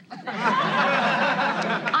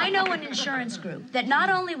to an insurance group that not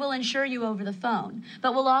only will insure you over the phone,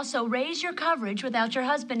 but will also raise your coverage without your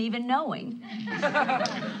husband even knowing.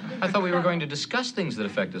 I thought we were going to discuss things that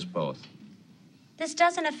affect us both. This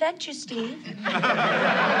doesn't affect you, Steve.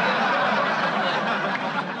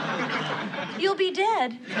 You'll be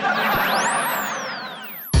dead.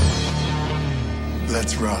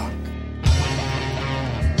 Let's rock.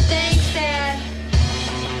 Thanks, Dad.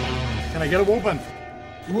 Can I get a open?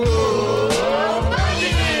 Whoa,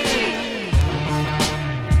 buddy!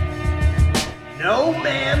 No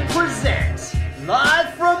Man presents,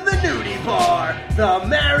 live from the nudie bar, the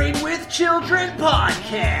Married with Children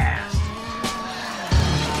podcast.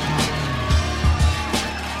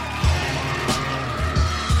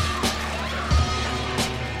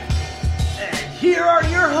 And here are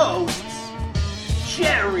your hosts,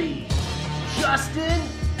 Jerry, Justin,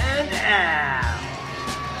 and Al.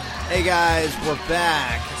 Hey guys, we're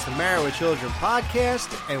back. It's the Married with Children podcast,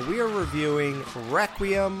 and we are reviewing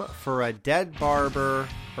Requiem for a Dead Barber.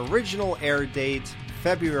 Original air date,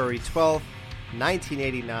 February 12th,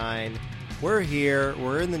 1989. We're here,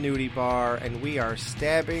 we're in the nudie bar, and we are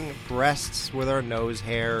stabbing breasts with our nose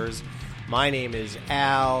hairs. My name is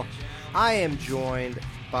Al. I am joined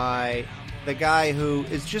by the guy who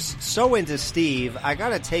is just so into Steve, I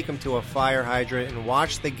gotta take him to a fire hydrant and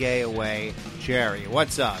watch the gay away. Jerry,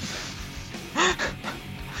 what's up?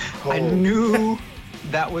 I knew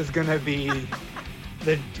that was gonna be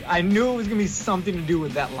I knew it was gonna be something to do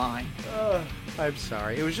with that line. I'm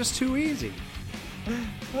sorry, it was just too easy.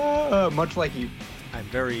 Much like you. I'm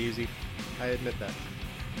very easy. I admit that.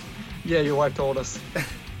 Yeah, your wife told us.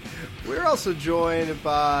 We're also joined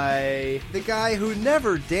by the guy who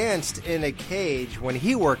never danced in a cage when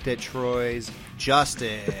he worked at Troy's,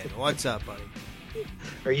 Justin. What's up, buddy?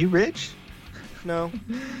 Are you rich? No.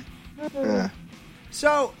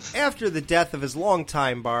 So, after the death of his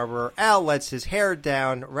longtime barber, Al lets his hair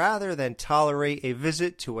down rather than tolerate a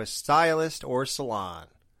visit to a stylist or salon.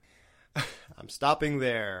 I'm stopping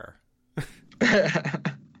there.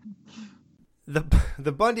 The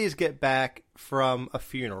Bundys get back from a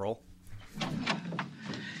funeral.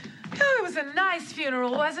 Oh, it was a nice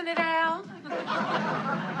funeral, wasn't it, Al?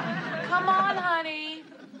 Come on, honey.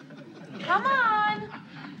 Come on.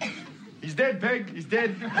 He's dead, Peg. He's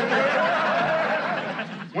dead.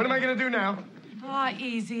 What am I going to do now? Ah,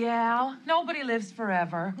 easy, Al. Nobody lives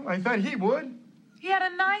forever. I thought he would. He had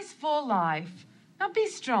a nice, full life. Now be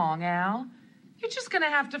strong, Al. You're just going to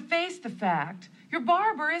have to face the fact. Your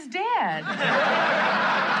barber is dead.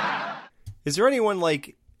 Is there anyone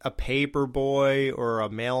like a paper boy or a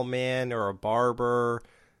mailman or a barber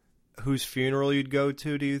whose funeral you'd go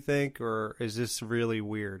to, do you think? Or is this really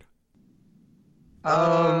weird?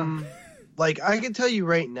 Like, I can tell you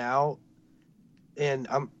right now, and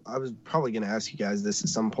I was probably going to ask you guys this at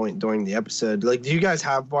some point during the episode. Like, do you guys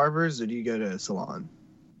have barbers or do you go to a salon?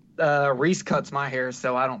 Reese cuts my hair,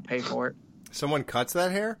 so I don't pay for it. Someone cuts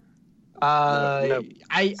that hair? No.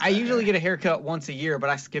 I usually get a haircut once a year, but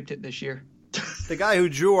I skipped it this year. The guy who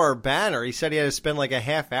drew our banner, he said he had to spend like a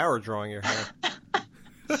half hour drawing your hair.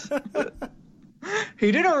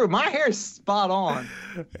 He did my hair is spot on.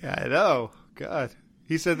 Yeah, I know. God.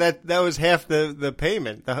 He said that was half the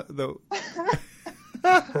payment.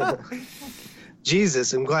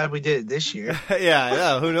 Jesus, I'm glad we did it this year. Yeah, I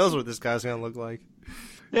know. Who knows what this guy's going to look like.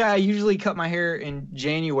 Yeah, I usually cut my hair in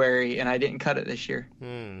January, and I didn't cut it this year.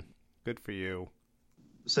 Good for you.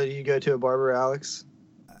 So do you go to a barber, Alex?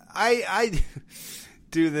 I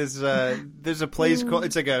do this. There's a place called,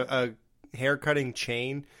 it's like a hair cutting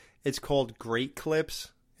chain. It's called Great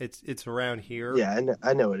Clips. It's around here. Yeah,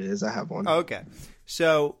 I know what it is. I have one. Okay.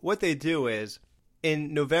 So what they do is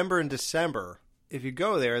in November and December, if you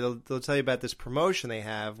go there, they'll tell you about this promotion they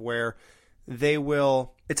have where they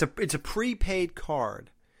will. It's a prepaid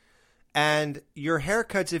card, and your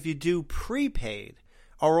haircuts, if you do prepaid,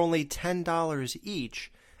 are only $10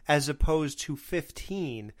 each, as opposed to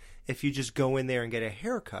 $15 if you just go in there and get a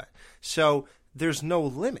haircut. So there's no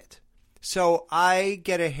limit. So I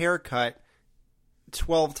get a haircut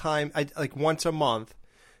 12 times, like once a month.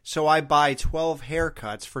 So I buy 12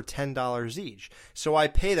 haircuts for $10 each. So I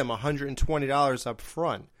pay them $120 up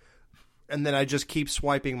front. And then I just keep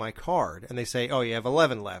swiping my card. And they say, oh, you have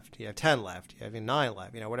 11 left. You have 10 left. You have 9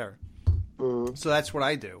 left. Whatever. So that's what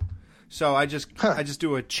I do. So I just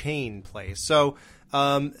do a chain place. So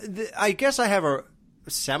I guess I have a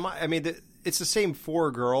it's the same 4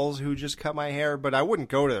 girls who just cut my hair, but I wouldn't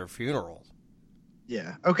go to their funerals.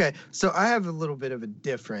 Yeah. Okay. So I have a little bit of a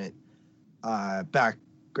different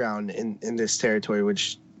background in this territory,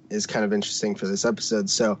 which is kind of interesting for this episode.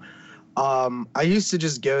 So I used to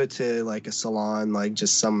just go to like a salon, like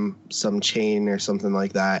just some chain or something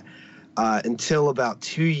like that, until about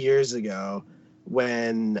 2 years ago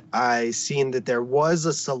when I seen that there was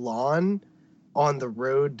a salon on the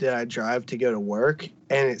road that I drive to go to work,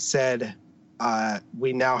 and it said,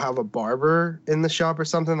 we now have a barber in the shop or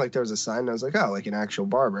something. Like there was a sign, and I was like, oh, like an actual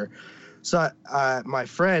barber. So my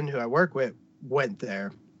friend who I work with went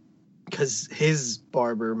there because his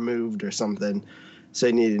barber moved or something, so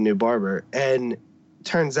he needed a new barber. And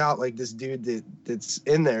turns out like this dude that's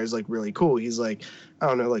in there is like really cool. He's like, I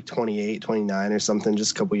don't know, like 28, 29 or something,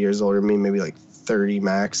 just a couple years older than me, maybe like 30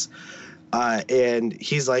 max. And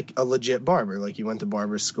he's like a legit barber. Like he went to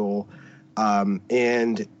barber school.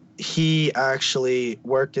 And he actually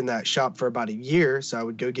worked in that shop for about a year. So I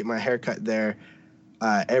would go get my haircut there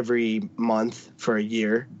every month for a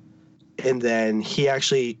year. And then he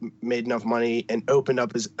actually made enough money and opened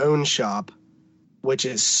up his own shop, which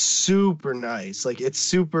is super nice. Like it's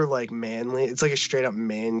super like manly. It's like a straight up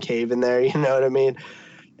man cave in there. You know what I mean?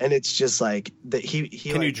 And it's just like that. He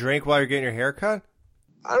Can like, you drink while you're getting your hair cut?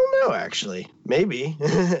 I don't know, actually. Maybe.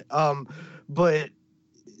 But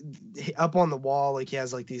up on the wall, like he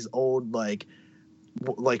has like these old like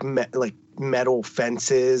metal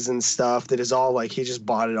fences and stuff that is all like he just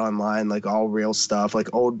bought it online, like all real stuff,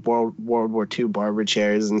 like old World War II barber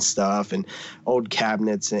chairs and stuff, and old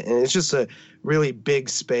cabinets, and it's just a really big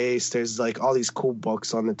space. There's like all these cool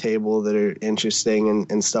books on the table that are interesting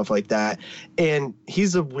and stuff like that. And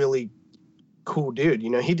he's a really cool dude. You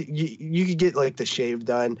know, you could get like the shave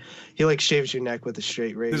done. He like shaves your neck with a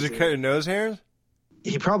straight razor. Does it cut your nose hairs?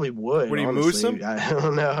 He probably would. Would he honestly. moose him? I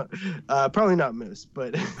don't know. Probably not moose,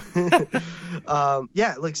 but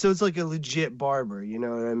yeah, like so it's like a legit barber, you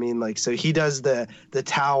know what I mean? Like so he does the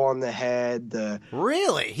towel on the head,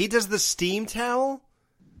 Really? He does the steam towel?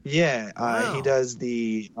 Yeah, Wow. He does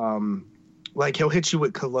the like he'll hit you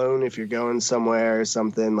with cologne if you're going somewhere or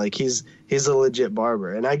something. Like he's a legit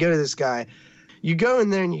barber. And I go to this guy. You go in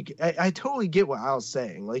there and I totally get what I was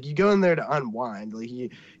saying. Like you go in there to unwind. Like you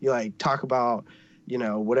like talk about, you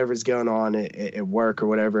know, whatever's going on at work or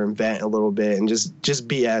whatever, and vent a little bit and just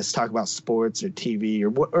BS, talk about sports or TV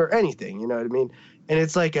or anything, you know what I mean? And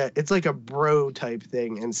it's like a bro type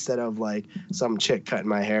thing instead of like some chick cutting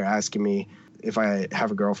my hair asking me if I have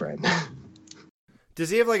a girlfriend. Does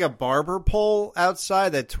he have like a barber pole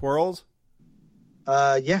outside that twirls?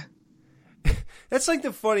 Yeah. That's like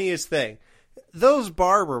the funniest thing. Those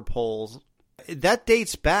barber poles, that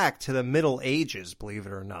dates back to the Middle Ages, believe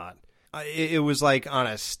it or not. It was like on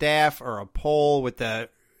a staff or a pole with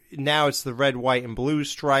now it's the red, white, and blue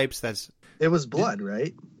stripes. It was blood,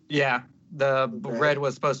 right? Yeah. The red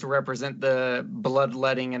was supposed to represent the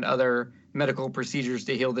bloodletting and other medical procedures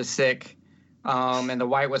to heal the sick. And the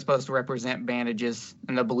white was supposed to represent bandages.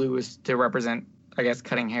 And the blue was to represent, I guess,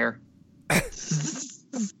 cutting hair.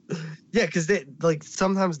 Yeah, because like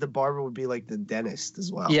sometimes the barber would be like the dentist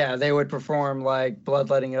as well. Yeah, they would perform like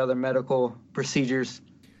bloodletting and other medical procedures.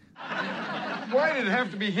 Why did it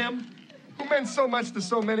have to be him? Who meant so much to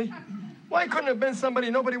so many? Why couldn't it have been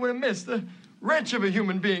somebody nobody would have missed? The wretch of a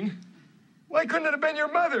human being. Why couldn't it have been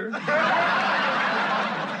your mother? Well,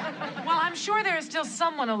 I'm sure there is still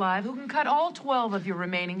someone alive who can cut all 12 of your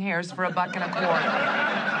remaining hairs for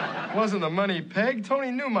 $1.25. Wasn't the money, Peg.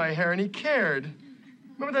 Tony knew my hair and he cared.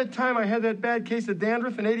 Remember that time I had that bad case of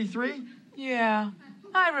dandruff in '83? Yeah,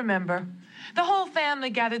 I remember. The whole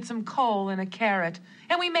family gathered some coal and a carrot,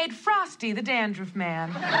 and we made Frosty the dandruff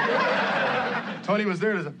man. Tony was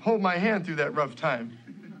there to hold my hand through that rough time.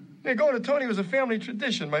 Yeah, going to Tony was a family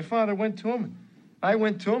tradition. My father went to him. I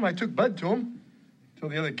went to him. I took Bud to him. Until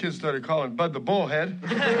the other kids started calling Bud the bullhead.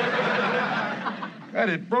 God,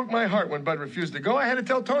 it broke my heart when Bud refused to go. I had to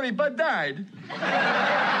tell Tony Bud died.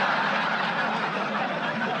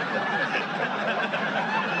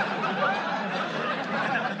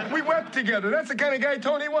 We wept together. That's the kind of guy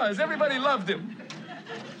Tony was. Everybody loved him.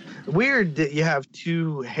 Weird that you have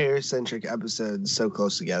two hair-centric episodes so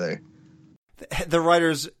close together. The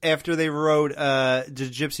writers, after they wrote the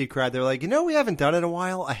Gypsy Crowd, they're like, you know, we haven't done it in a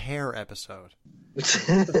while, a hair episode.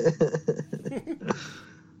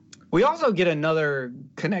 We also get another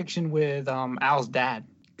connection with Al's dad,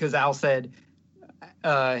 because Al said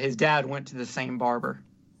his dad went to the same barber.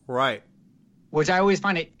 Right. Which I always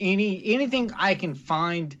find it anything I can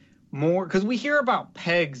find more, because we hear about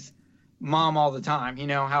Peg's mom all the time, you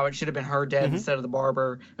know, how it should have been her dad instead of the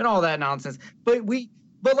barber and all that nonsense. But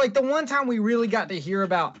like the one time we really got to hear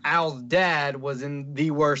about Al's dad was in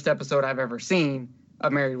the worst episode I've ever seen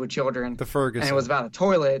of Married with Children. The Ferguson. And it was about a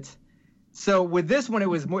toilet. So with this one, it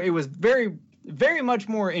was very very much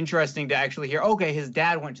more interesting to actually hear, okay, his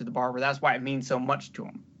dad went to the barber. That's why it means so much to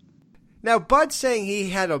him. Now, Bud's saying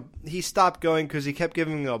he stopped going because he kept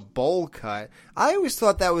giving him a bowl cut. I always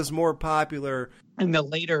thought that was more popular in the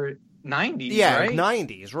later 90s, yeah, right?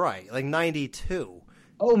 90s, right. Like 92.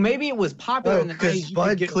 Oh, maybe it was popular in the 90s. Because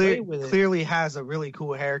Bud clearly has a really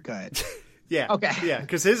cool haircut. Yeah. Okay. Yeah,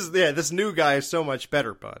 because this new guy is so much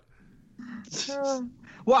better, Bud.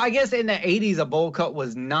 Well, I guess in the 80s, a bowl cut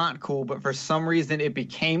was not cool, but for some reason it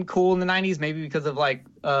became cool in the 90s, maybe because of like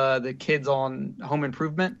the kids on Home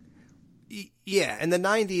Improvement. Yeah, in the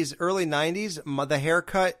 90s, early 90s, the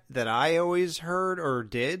haircut that I always heard or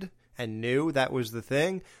did and knew that was the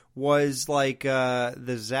thing was like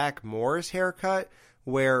the Zach Morris haircut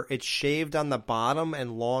where it's shaved on the bottom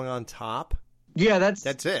and long on top. Yeah, that's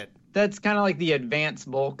it. That's kind of like the advanced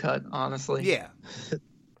bowl cut, honestly. Yeah.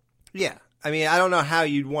 Yeah. I mean, I don't know how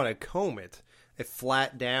you'd want to comb it, if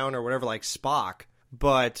flat down or whatever, like Spock,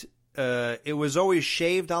 but it was always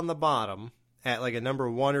shaved on the bottom at like a number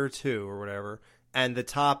 1 or 2 or whatever, and the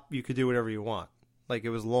top you could do whatever you want. Like it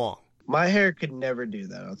was long. My hair could never do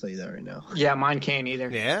that, I'll tell you that right now. Yeah, mine can't either.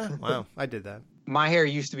 Yeah? Wow, I did that. My hair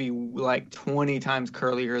used to be like 20 times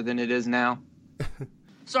curlier than it is now.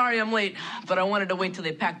 Sorry I'm late, but I wanted to wait till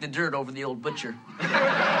they packed the dirt over the old butcher.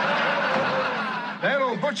 That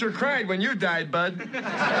old butcher cried when you died, Bud.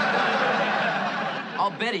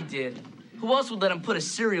 I'll bet he did. Who else would let him put a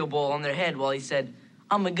cereal bowl on their head while he said,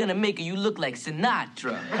 I'm gonna make you look like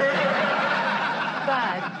Sinatra?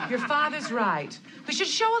 Bud, your father's right. We should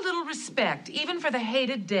show a little respect, even for the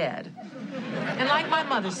hated dead. And like my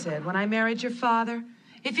mother said when I married your father,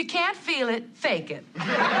 if you can't feel it, fake it.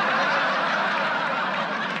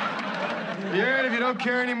 Yeah, and if you don't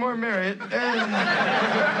care anymore, marry it.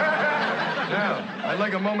 Now, I'd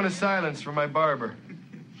like a moment of silence for my barber.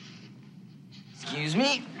 Excuse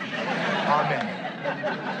me? Amen.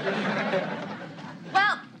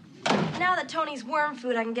 Well, now that Tony's worm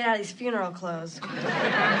food, I can get out of these funeral clothes.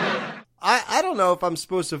 I don't know if I'm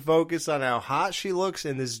supposed to focus on how hot she looks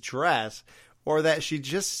in this dress or that she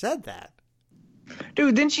just said that.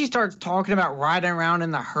 Dude, then she starts talking about riding around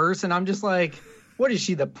in the hearse, and I'm just like, what is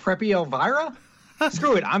she, the preppy Elvira?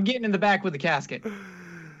 Screw it, I'm getting in the back with the casket.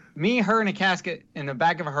 Me, her, and a casket in the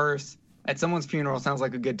back of a hearse at someone's funeral sounds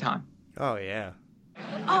like a good time. Oh, yeah.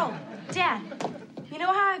 Oh, Dad, you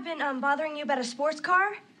know how I've been bothering you about a sports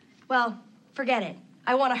car? Well, forget it.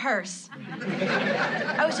 I want a hearse.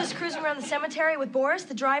 I was just cruising around the cemetery with Boris,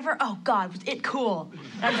 the driver. Oh, God, was it cool.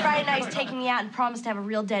 And on Friday night, he's taking me out and promised to have a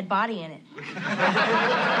real dead body in it.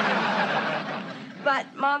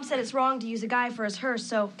 But Mom said it's wrong to use a guy for his hearse,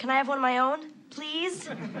 so can I have one of my own, please?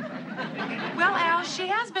 Well, Al, she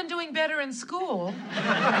has been doing better in school.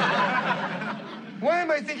 Why am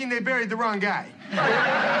I thinking they buried the wrong guy?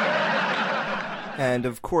 And,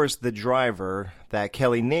 of course, the driver that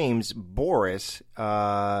Kelly names Boris,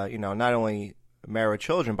 not only Married with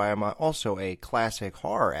Children, but I'm also a classic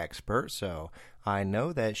horror expert, so I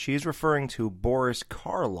know that she's referring to Boris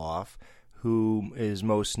Karloff, who is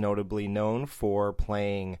most notably known for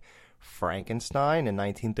playing Frankenstein in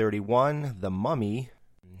 1931, The Mummy.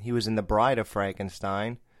 He was in The Bride of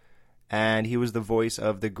Frankenstein, and he was the voice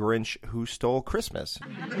of the Grinch Who Stole Christmas.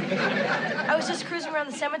 I was just cruising around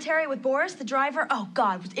the cemetery with Boris, the driver. Oh,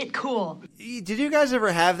 God, was it cool. Did you guys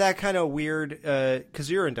ever have that kind of weird, because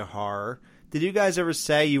you're into horror, did you guys ever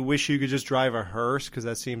say you wish you could just drive a hearse because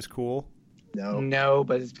that seems cool? No,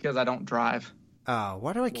 but it's because I don't drive. Oh,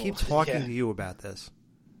 why do I keep talking to you about this?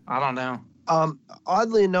 I don't know.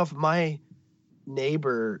 Oddly enough, my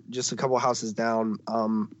neighbor, just a couple houses down,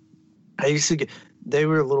 I used to they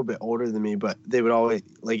were a little bit older than me, but they would always,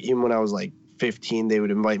 like, even when I was like 15, they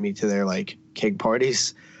would invite me to their like keg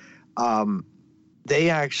parties. They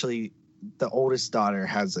actually, the oldest daughter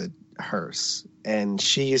has a hearse, and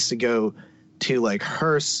she used to go to like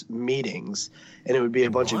hearse meetings, and it would be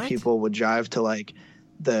a bunch of people would drive to like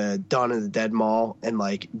the Dawn of the Dead Mall and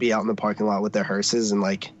like be out in the parking lot with their hearses and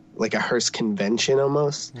like a hearse convention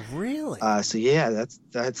almost. Really? So yeah,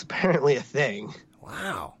 that's apparently a thing.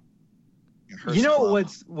 Wow. You know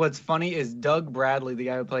what's funny is Doug Bradley, the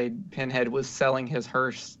guy who played Pinhead, was selling his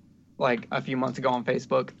hearse like a few months ago on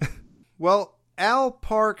Facebook. Well, Al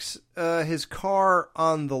parks his car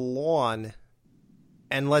on the lawn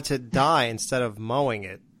and lets it die instead of mowing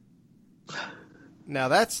it. Now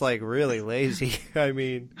that's like really lazy. I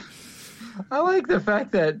mean, I like the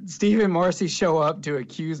fact that Steve and Marcy show up to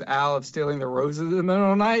accuse Al of stealing the roses in the middle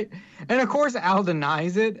of the night, and of course Al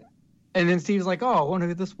denies it. And then Steve's like, oh, I wonder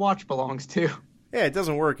who this watch belongs to. Yeah, it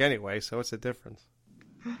doesn't work anyway, so what's the difference?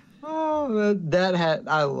 Oh,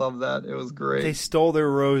 I love that. It was great. They stole their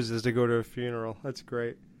roses to go to a funeral. That's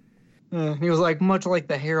great. Yeah, he was like, much like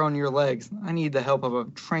the hair on your legs, I need the help of a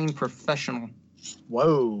trained professional.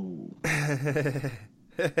 Whoa.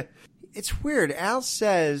 It's weird. Al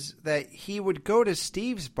says that he would go to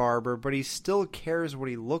Steve's barber, but he still cares what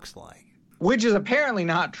he looks like. Which is apparently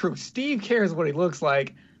not true. Steve cares what he looks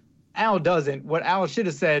like. Al doesn't. What Al should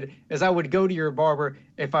have said is, I would go to your barber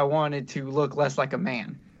if I wanted to look less like a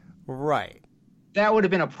man. Right. That would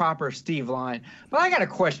have been a proper Steve line. But I got a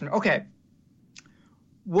question. Okay.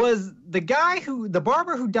 Was the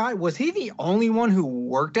barber who died, was he the only one who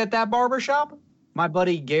worked at that barber shop? My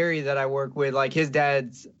buddy Gary that I work with, like, his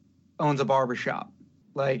dad's owns a barber shop.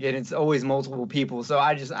 Like, and it's always multiple people. So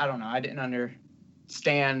I don't know. I didn't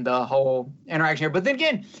understand the whole interaction here. But then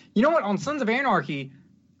again, you know what? On Sons of Anarchy,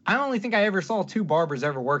 I only think I ever saw 2 barbers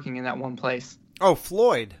ever working in that one place. Oh,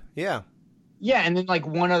 Floyd. Yeah. Yeah, and then like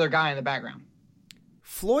one other guy in the background.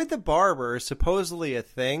 Floyd the Barber is supposedly a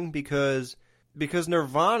thing because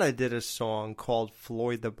Nirvana did a song called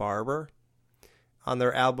Floyd the Barber on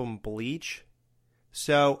their album Bleach.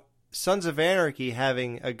 So Sons of Anarchy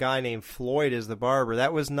having a guy named Floyd as the barber,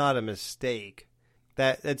 that was not a mistake.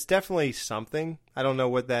 That's definitely something. I don't know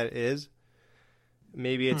what that is.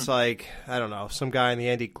 Maybe it's like, I don't know, some guy in the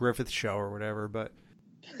Andy Griffith Show or whatever, but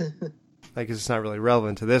I guess it's not really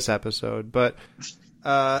relevant to this episode. But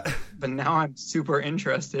now I'm super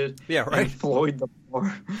interested. Yeah, right. In Floyd the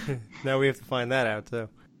Barber. Now we have to find that out too.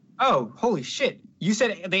 Oh, holy shit. You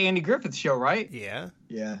said the Andy Griffith Show, right? Yeah.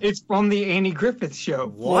 Yeah. It's from the Andy Griffith Show.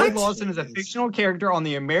 What? Floyd Lawson is a fictional character on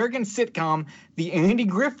the American sitcom The Andy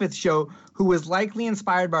Griffith Show, who was likely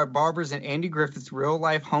inspired by barbers in Andy Griffith's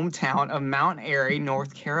real-life hometown of Mount Airy,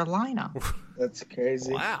 North Carolina. That's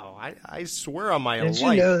crazy. Wow. I swear on my Did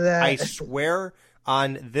life. you know that? I swear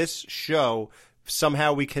on this show,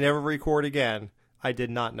 somehow we can never record again. I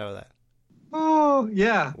did not know that. Oh,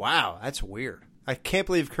 yeah. Wow, that's weird. I can't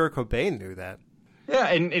believe Kurt Cobain knew that. Yeah,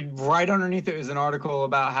 and right underneath it was an article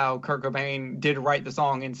about how Kurt Cobain did write the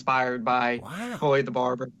song inspired by Floyd the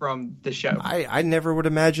Barber from the show. I never would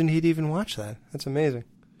imagine he'd even watch that. That's amazing.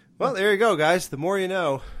 Well, there you go, guys. The more you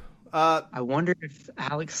know. I wonder if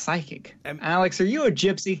Alex psychic. Alex, are you a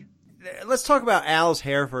gypsy? Let's talk about Al's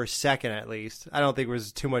hair for a second, at least. I don't think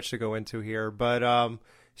there's too much to go into here. But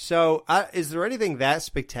so is there anything that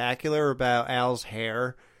spectacular about Al's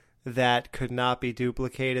hair that could not be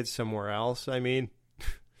duplicated somewhere else? I mean,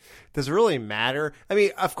 does it really matter? I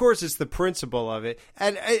mean, of course, it's the principle of it.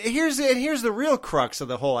 And here's the real crux of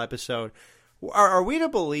the whole episode. Are we to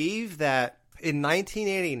believe that in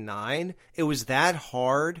 1989 it was that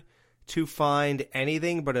hard to find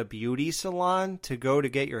anything but a beauty salon to go to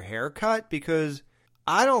get your hair cut? Because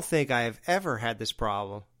I don't think I have ever had this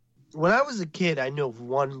problem. When I was a kid, I knew of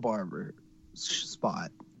one barber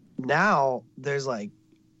spot. Now there's like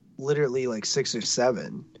literally like 6 or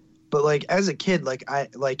 7. But like as a kid,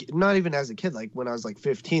 not even as a kid, like when I was like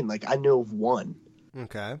 15, like I knew of one.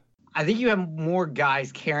 Okay. I think you have more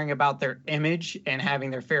guys caring about their image and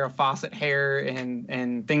having their Farrah Fawcett hair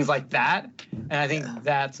and things like that. And I think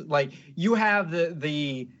that's like you have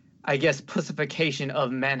the I guess pussification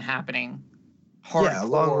of men happening. Hardcore. Yeah,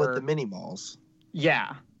 along with the mini malls.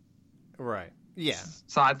 Yeah. Right. Yeah.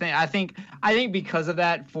 So I think because of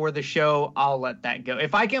that, for the show, I'll let that go.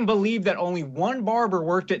 If I can believe that only one barber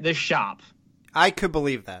worked at this shop, I could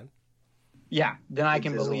believe that. Yeah, then I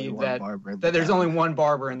can believe that there's only one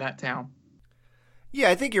barber in that town. Yeah,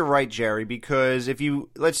 I think you're right, Jerry, because if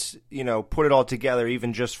let's put it all together,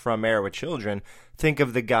 even just from Married with Children, think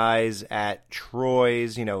of the guys at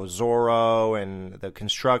Troy's, Zorro and the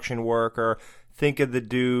construction worker. Think of the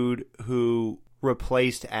dude who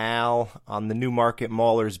replaced Al on the Newmarket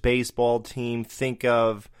Maulers baseball team. Think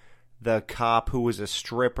of the cop who was a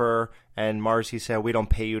stripper and Marcy said, "We don't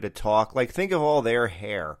pay you to talk." Like, think of all their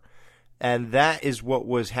hair. And that is what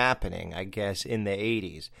was happening, I guess, in the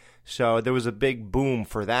 80s. So there was a big boom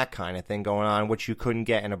for that kind of thing going on, which you couldn't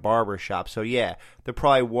get in a barber shop. So, yeah, there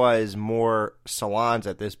probably was more salons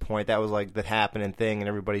at this point. That was like the happening thing, and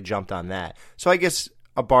everybody jumped on that. So I guess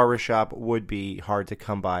a barber shop would be hard to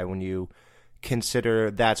come by when you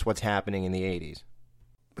consider that's what's happening in the 80s.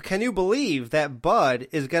 But can you believe that Bud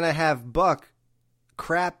is going to have Buck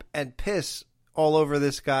crap and piss all over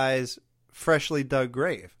this guy's freshly dug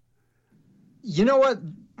grave? You know what?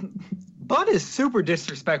 Bud is super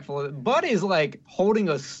disrespectful. Bud is like holding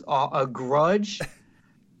a grudge.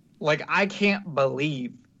 Like, I can't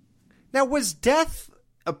believe. Now, was death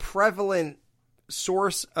a prevalent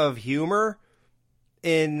source of humor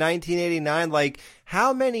in 1989? Like,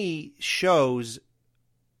 how many shows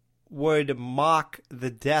would mock the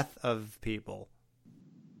death of people?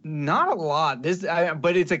 Not a lot.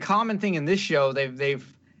 But it's a common thing in this show. They've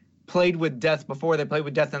played with death before. They played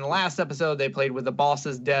with death in the last episode. They played with the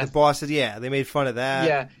boss's death. The bosses, yeah, they made fun of that.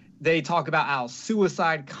 Yeah, they talk about Al's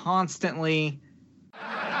suicide constantly.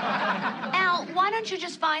 Al, why don't you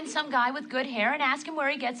just find some guy with good hair and ask him where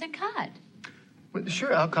he gets it cut? Well,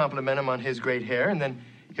 sure, I'll compliment him on his great hair, and then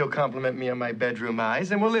he'll compliment me on my bedroom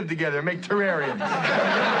eyes, and we'll live together and make terrariums.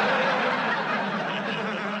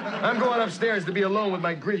 I'm going upstairs to be alone with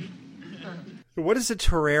my grief. What is a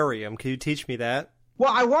terrarium? Can you teach me that?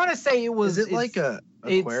 Well, I want to say it was... Is it like a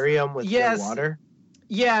aquarium with good water?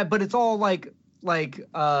 Yeah, but it's all like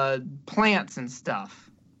plants and stuff.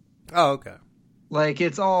 Oh, okay. Like,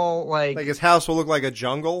 it's all like... Like his house will look like a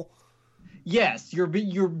jungle? Yes, you're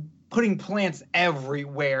putting plants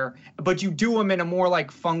everywhere, but you do them in a more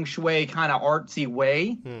like feng shui kind of artsy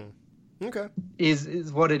way. Okay.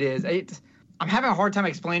 Is what it is. I'm having a hard time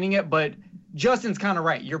explaining it, but Justin's kind of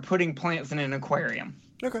right. You're putting plants in an aquarium.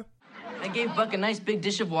 Okay. I gave Buck a nice big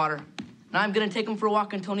dish of water. Now I'm gonna take him for a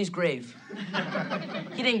walk on Tony's grave.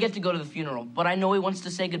 He didn't get to go to the funeral, but I know he wants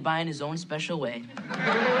to say goodbye in his own special way.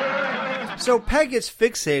 So Peg gets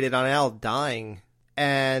fixated on Al dying,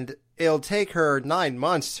 and it'll take her 9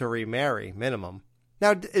 months to remarry, minimum.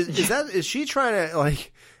 Now, is she trying to,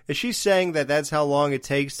 like, is she saying that that's how long it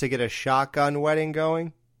takes to get a shotgun wedding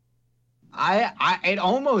going? It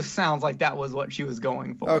almost sounds like that was what she was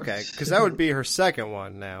going for. Okay, because that would be her second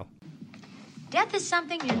one now. Death is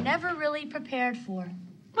something you're never really prepared for.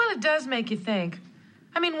 Well, it does make you think.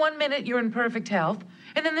 I mean, 1 minute you're in perfect health,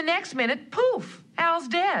 and then the next minute, poof, Al's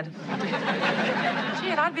dead. Gee,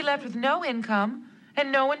 and I'd be left with no income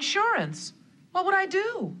and no insurance. What would I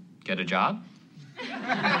do? Get a job?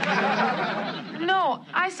 No,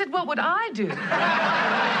 I said, what would I do?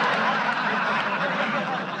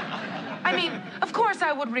 I mean, of course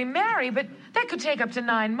I would remarry, but that could take up to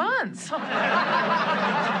 9 months.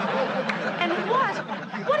 And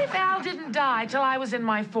what if Al didn't die till I was in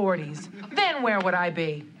my 40s? Then where would I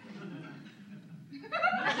be?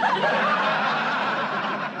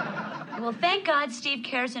 Well, thank God Steve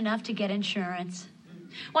cares enough to get insurance.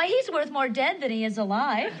 Why, he's worth more dead than he is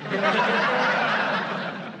alive.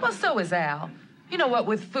 Well, so is Al. You know what,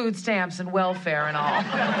 with food stamps and welfare and all.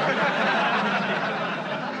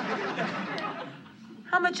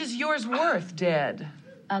 How much is yours worth, dead?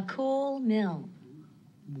 A cool $1 million.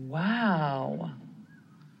 Wow.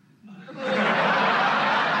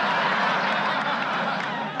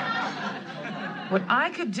 What I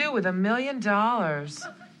could do with $1 million.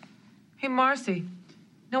 Hey, Marcy,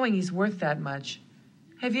 knowing he's worth that much,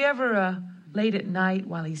 have you ever, late at night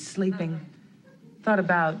while he's sleeping, thought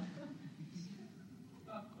about...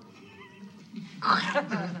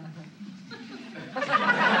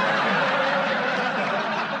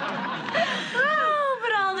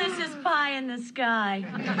 in the sky.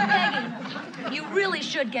 Peggy, you really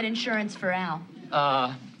should get insurance for Al.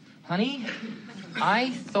 Honey, I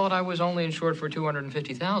thought I was only insured for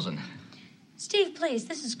 $250,000. Steve, please,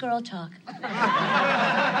 this is girl talk.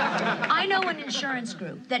 I know an insurance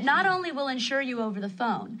group that not only will insure you over the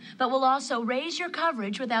phone, but will also raise your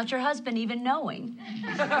coverage without your husband even knowing.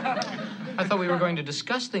 I thought we were going to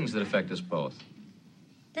discuss things that affect us both.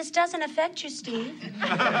 This doesn't affect you, Steve.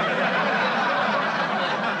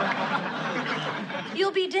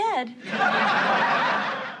 You'll be dead.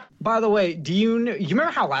 By the way, do you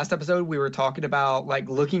remember how last episode we were talking about, like,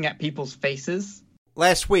 looking at people's faces?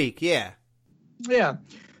 Last week, yeah. Yeah.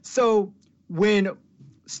 So when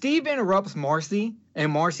Steve interrupts Marcy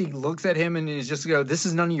and Marcy looks at him and is just go, this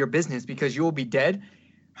is none of your business because you will be dead,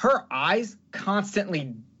 her eyes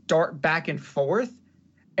constantly dart back and forth,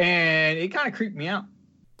 and it kind of creeped me out.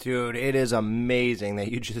 Dude, it is amazing that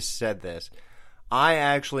you just said this. I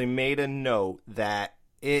actually made a note that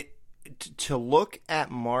to look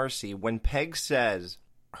at Marcy when Peg says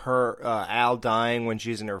her Al dying when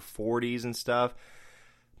she's in her 40s and stuff,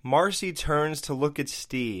 Marcy turns to look at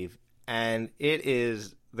Steve, and it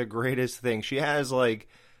is the greatest thing. She has like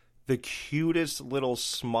the cutest little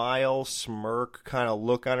smile, smirk kind of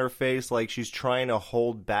look on her face, like she's trying to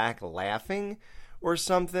hold back laughing or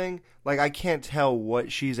something. Like, I can't tell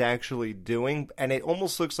what she's actually doing, and it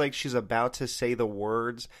almost looks like she's about to say the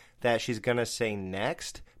words that she's going to say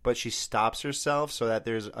next, but she stops herself so that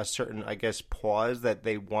there's a certain, I guess, pause that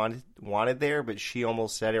they wanted there, but she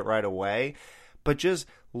almost said it right away. But just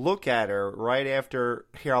look at her right after.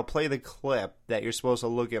 Here, I'll play the clip that you're supposed to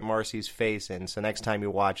look at Marcy's face in, so next time you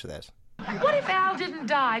watch this. What if Al didn't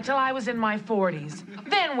die till I was in my 40s?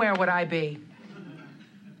 Then where would I be?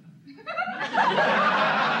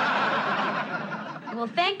 Well, well,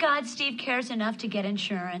 thank God Steve cares enough to get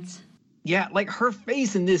insurance. Yeah, like her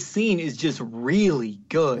face in this scene is just really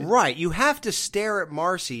good. Right. You have to stare at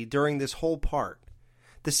Marcy during this whole part.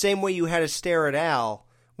 The same way you had to stare at Al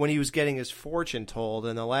when he was getting his fortune told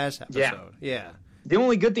in the last episode. Yeah. The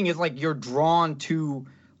only good thing is, like, you're drawn to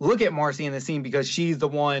look at Marcy in the scene because she's the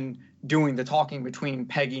one doing the talking between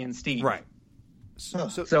Peggy and Steve. Right. So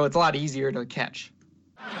it's a lot easier to catch.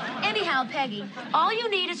 Anyhow, Peggy, all you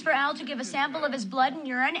need is for Al to give a sample of his blood and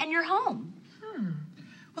urine, and you're home.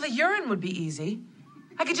 Well, the urine would be easy.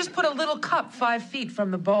 I could just put a little cup 5 feet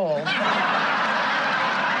from the bowl. But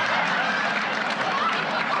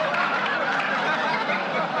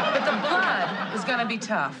the blood is gonna be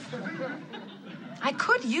tough. I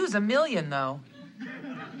could use $1 million, though.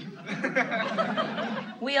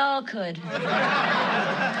 We all could.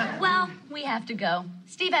 Well, we have to go.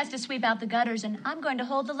 Steve has to sweep out the gutters, and I'm going to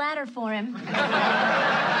hold the ladder for him.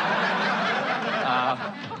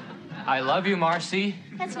 I love you, Marcy.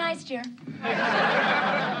 That's nice, dear.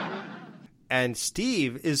 And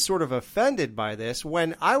Steve is sort of offended by this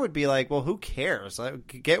when I would be like, well, who cares?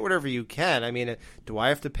 Like, get whatever you can. I mean, do I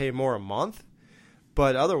have to pay more a month?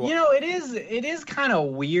 But otherwise... You know, it is kind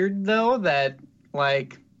of weird, though, that,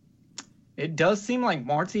 like, it does seem like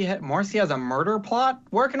Marcy has a murder plot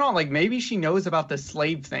working on. Like, maybe she knows about the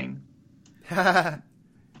slave thing. Yeah.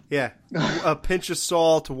 A pinch of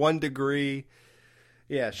salt, 1 degree.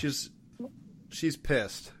 Yeah, she's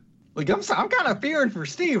pissed. Like, I'm kind of fearing for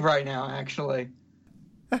Steve right now, actually.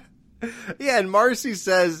 Yeah, and Marcy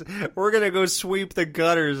says, we're going to go sweep the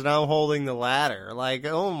gutters and I'm holding the ladder. Like,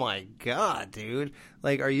 oh my God, dude.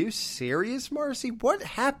 Like, are you serious, Marcy? What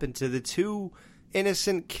happened to the 2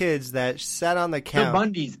 innocent kids that sat on the couch?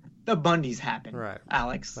 The Bundys happened, right,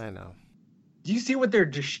 Alex. I know. Do you see what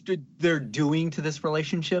they're doing to this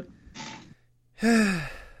relationship? I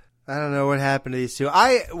don't know what happened to these 2.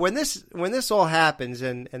 When this all happens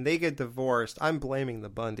and they get divorced, I'm blaming the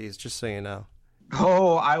Bundys, just so you know.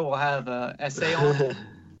 Oh, I will have an essay on it.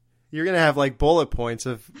 You're going to have, like, bullet points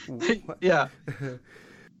of... Yeah. Do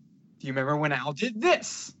you remember when Al did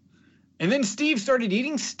this? And then Steve started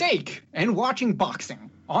eating steak and watching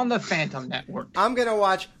boxing on the Phantom Network. I'm going to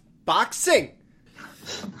watch boxing!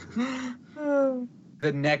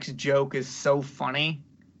 The next joke is so funny.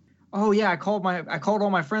 Oh, yeah, I called all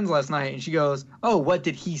my friends last night, and she goes, oh, what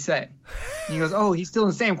did he say? And he goes, oh, he's still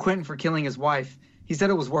in San Quentin for killing his wife. He said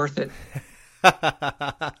it was worth it.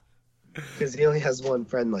 Because he only has one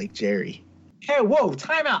friend like Jerry. Hey, whoa,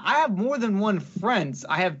 time out. I have more than one friend.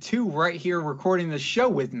 I have 2 right here recording the show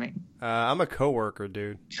with me. I'm a coworker,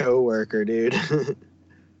 dude. Coworker, dude.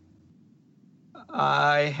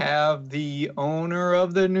 I have the owner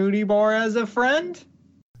of the nudie bar as a friend.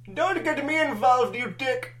 Don't get me involved, you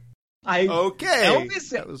dick. Okay.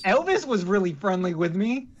 Elvis was really friendly with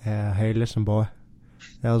me. Yeah, hey, listen, boy.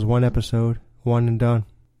 That was 1 episode. 1 and done.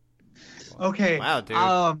 Okay. Wow, dude.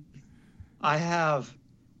 I have...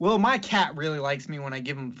 Well, my cat really likes me when I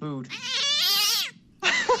give him food.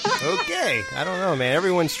 Okay. I don't know, man.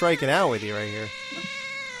 Everyone's striking out with you right here.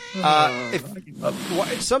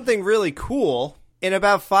 Something really cool, in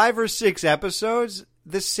about 5 or 6 episodes,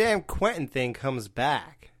 this San Quentin thing comes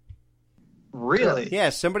back. Really? Yeah,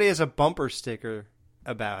 somebody has a bumper sticker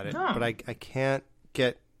about it, but I can't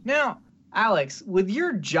get... Now, Alex, with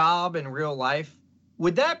your job in real life,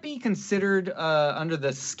 would that be considered under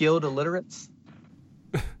the skilled illiterates?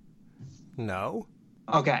 No.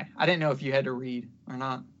 Okay, I didn't know if you had to read or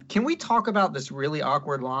not. Can we talk about this really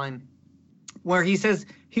awkward line where he says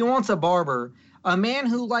he wants a barber, a man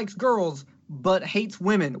who likes girls but hates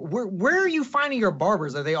women? Where are you finding your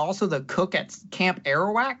barbers? Are they also the cook at Camp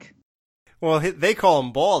Arawak? Well, they call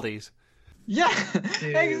them baldies. Yeah,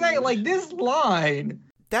 exactly. Like, this line.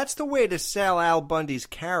 That's the way to sell Al Bundy's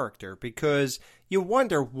character, because you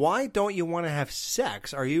wonder, why don't you want to have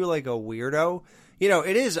sex? Are you like a weirdo? You know,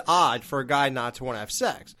 it is odd for a guy not to want to have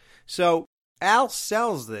sex. So Al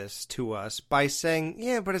sells this to us by saying,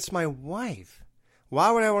 yeah, but it's my wife.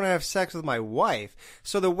 Why would I want to have sex with my wife?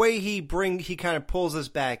 So the way he kind of pulls us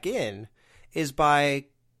back in is by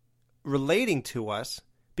relating to us,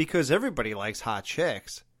 because everybody likes hot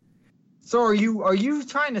chicks. So are you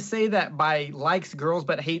trying to say that by likes girls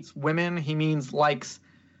but hates women, he means likes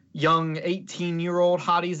young 18-year-old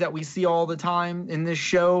hotties that we see all the time in this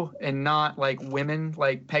show, and not like women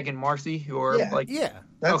like Peg and Marcy who are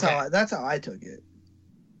That's how I took it.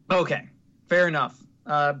 Okay, fair enough.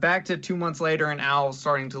 Back to 2 months later, and Al's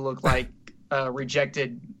starting to look like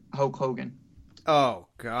rejected Hulk Hogan. Oh,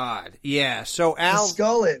 God. Yeah, so Al... The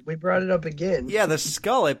skullet. We brought it up again. Yeah, the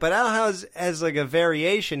skullet. But Al has like a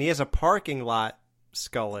variation. He has a parking lot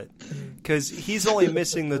skull it, because he's only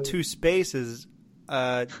missing the 2 spaces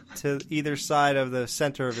to either side of the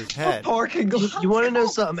center of his head. Parking lot. You want to know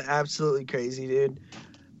something absolutely crazy, dude?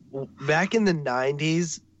 Back in the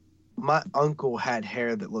 90s, my uncle had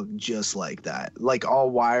hair that looked just like that. Like all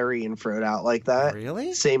wiry and furrowed out like that.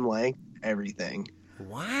 Really? Same length, everything.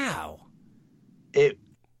 Wow. It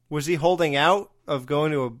Was he holding out of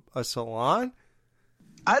going to a salon?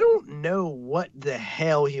 I don't know what the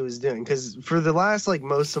hell he was doing, because for the last, like,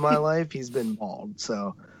 most of my life, he's been bald,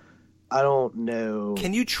 so I don't know.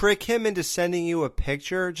 Can you trick him into sending you a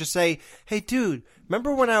picture? Just say, hey, dude,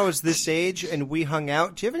 remember when I was this age and we hung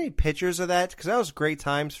out? Do you have any pictures of that? Because that was great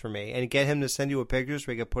times for me. And get him to send you a picture so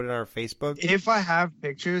we could put it on our Facebook. If I have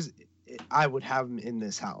pictures, I would have them in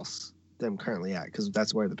this house that I'm currently at, because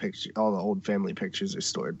that's where all the old family pictures are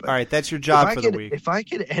stored. But all right, that's your job for the week. If I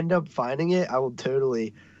could end up finding it, I will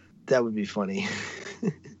totally. That would be funny.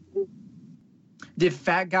 Did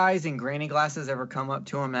fat guys in granny glasses ever come up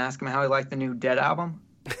to him and ask him how he liked the new Dead album?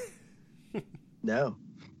 No.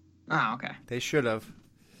 Oh, okay. They should have.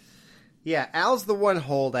 Yeah, Al's the one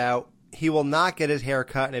holdout. He will not get his hair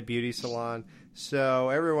cut in a beauty salon, so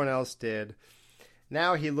everyone else did.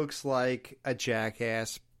 Now he looks like a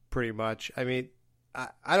jackass, pretty much. I mean,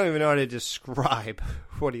 I don't even know how to describe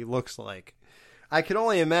what he looks like. I can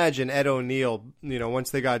only imagine Ed O'Neill,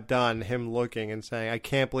 once they got done, him looking and saying, I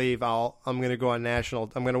can't believe I'm going to go on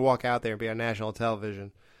I'm going to walk out there and be on national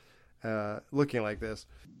television looking like this.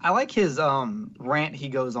 I like his rant he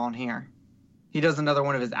goes on here. He does another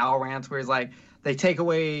one of his Al rants where he's like, they take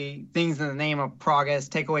away things in the name of progress,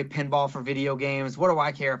 take away pinball for video games. What do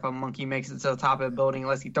I care if a monkey makes it to the top of a building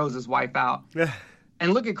unless he throws his wife out?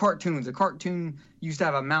 And look at cartoons. A cartoon used to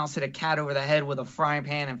have a mouse hit a cat over the head with a frying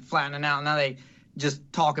pan and flatten it out. Now they just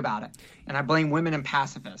talk about it. And I blame women and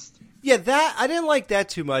pacifists. Yeah, I didn't like that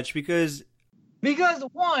too much because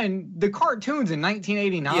one, the cartoons in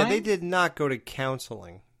 1989. Yeah, they did not go to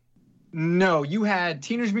counseling. No, you had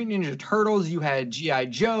Teenage Mutant Ninja Turtles, you had G.I.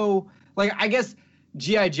 Joe. Like, I guess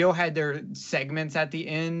G.I. Joe had their segments at the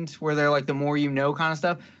end where they're like the more you know kind of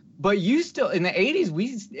stuff. But you still, in the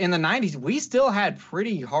 80s, in the 90s, we still had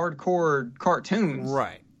pretty hardcore cartoons.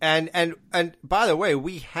 Right. And by the way,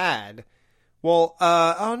 we had,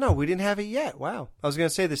 oh no, we didn't have it yet. Wow. I was going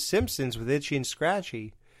to say The Simpsons with Itchy and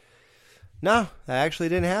Scratchy. No, that actually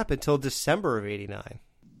didn't happen until December of 89.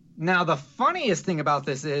 Now, the funniest thing about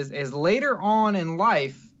this is later on in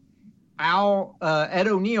life, Ed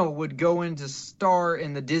O'Neill would go in to star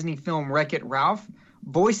in the Disney film Wreck-It Ralph,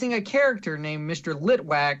 voicing a character named Mr.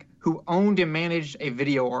 Litwack, who owned and managed a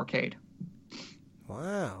video arcade.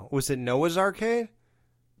 Wow. Was it Noah's Arcade?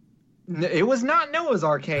 It was not Noah's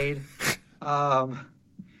Arcade.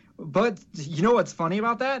 But you know what's funny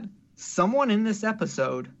about that? Someone in this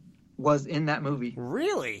episode was in that movie.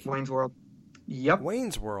 Really? Wayne's World. Yep.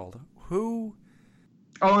 Wayne's World. Who?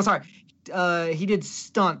 Oh, I'm sorry. He did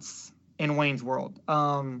stunts in Wayne's World.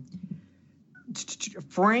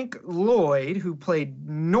 Frank Lloyd, who played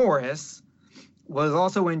Norris, was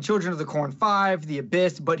also in Children of the Corn 5, The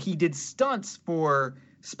Abyss, but he did stunts for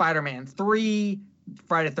Spider-Man 3,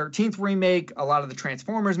 Friday the 13th remake, a lot of the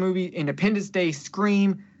Transformers movie, Independence Day,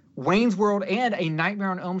 Scream, Wayne's World, and A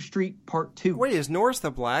Nightmare on Elm Street Part 2. Wait, is Norris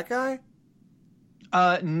the black guy?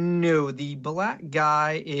 No, the black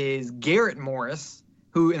guy is Garrett Morris,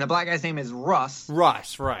 who, and the black guy's name is Russ.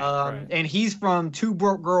 Russ, right. Right. And he's from Two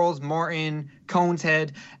Broke Girls, Martin, Cone's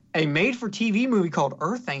Head, a made-for-TV movie called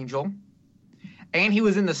Earth Angel. And he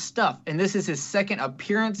was in The Stuff. And this is his second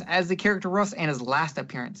appearance as the character Russ and his last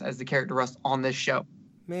appearance as the character Russ on this show.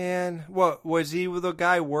 Man, what was he the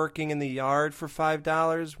guy working in the yard for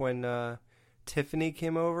 $5 when Tiffany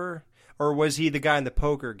came over? Or was he the guy in the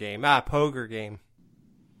poker game? Poker game.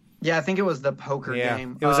 Yeah, I think it was the poker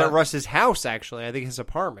game. It was at Russ's house, actually. I think his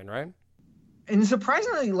apartment, right? And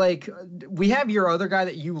surprisingly, like, we have your other guy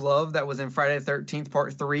that you love that was in Friday the 13th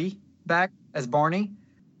Part 3 back as Barney.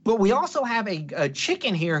 But we also have a chick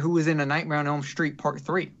in here who was in A Nightmare on Elm Street Part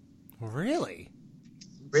 3. Really?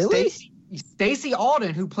 Really? Stacey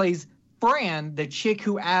Alden, who plays Fran, the chick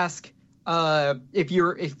who asked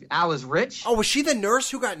if Al is rich. Oh, was she the nurse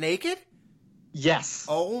who got naked? Yes.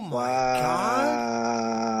 Oh my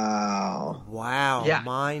God. Wow. Yeah.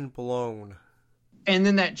 Mind blown. And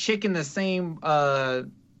then that chick in the same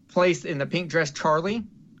place in the pink dress, Charlie.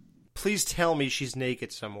 Please tell me she's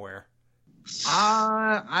naked somewhere.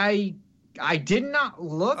 I did not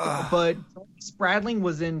look, but Spradling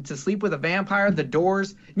was in To Sleep with a Vampire, The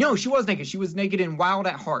Doors. No, she was naked. She was naked in Wild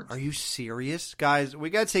at Heart. Are you serious? Guys, we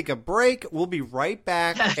got to take a break. We'll be right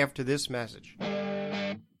back after this message.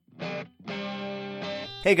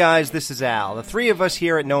 Hey guys, this is Al. The three of us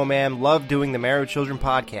here at NoMam love doing the Married with Children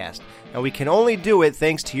podcast, and we can only do it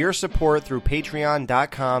thanks to your support through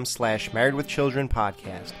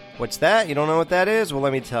patreon.com/marriedwithchildrenpodcast. What's that? You don't know what that is? Well,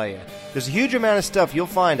 let me tell you. There's a huge amount of stuff you'll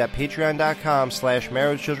find at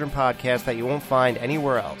patreon.com/marriedwithchildrenpodcast that you won't find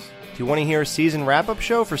anywhere else. Do you want to hear a season wrap-up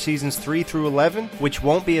show for seasons 3 through 11, which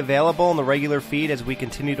won't be available in the regular feed as we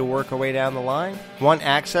continue to work our way down the line? Want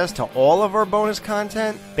access to all of our bonus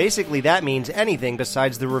content? Basically, that means anything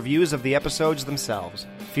besides the reviews of the episodes themselves.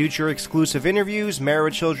 Future exclusive interviews, Married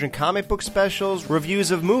with Children comic book specials, reviews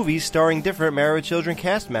of movies starring different Married with Children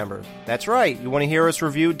cast members. That's right, you want to hear us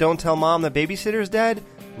review Don't Tell Mom the Babysitter's Dead?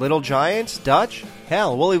 Little Giants? Dutch?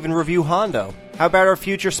 Hell, we'll even review Hondo. How about our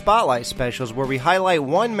future Spotlight specials where we highlight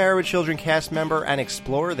one Married with Children cast member and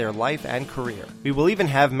explore their life and career? We will even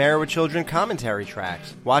have Married with Children commentary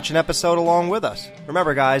tracks. Watch an episode along with us.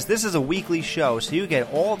 Remember guys, this is a weekly show, so you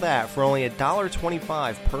get all that for only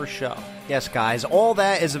 $1.25 per show. Yes guys, all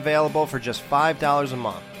that is available for just $5 a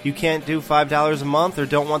month. You can't do $5 a month or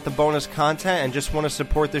don't want the bonus content and just want to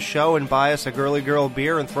support the show and buy us a girly girl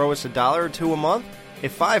beer and throw us $1 or $2 a month?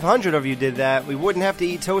 If 500 of you did that, we wouldn't have to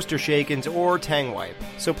eat toaster shakens or Tang Wipe.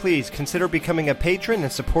 So please consider becoming a patron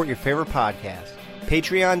and support your favorite podcast.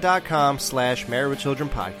 Patreon.com/Married with Children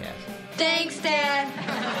podcast. Thanks, Dad.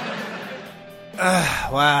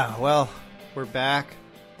 Wow. Well, we're back.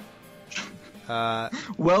 Well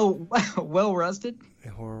rested.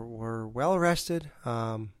 We're well rested.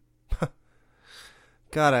 God,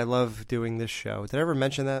 I love doing this show. Did I ever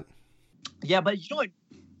mention that? Yeah, but you know what?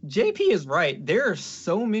 JP is right. There are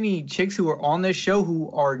so many chicks who are on this show who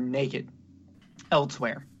are naked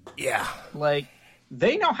elsewhere. Yeah. Like,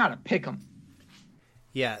 they know how to pick them.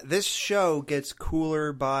 Yeah, this show gets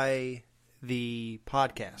cooler by the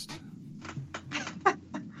podcast.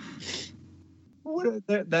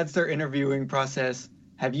 That's their interviewing process.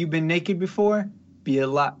 Have you been naked before? Be a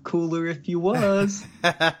lot cooler if you was.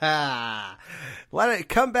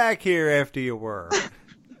 Come back here after you were.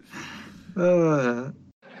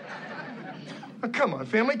 Oh, come on,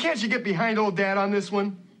 family. Can't you get behind old Dad on this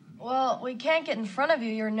one? Well, we can't get in front of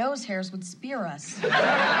you. Your nose hairs would spear us.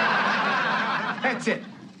 That's it.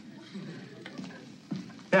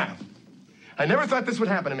 Now, I never thought this would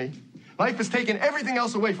happen to me. Life has taken everything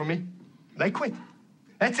else away from me. But I quit.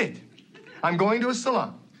 That's it. I'm going to a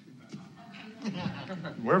salon.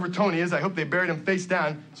 Wherever Tony is, I hope they buried him face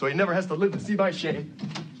down so he never has to live to see my shame.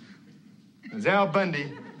 As Al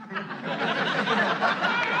Bundy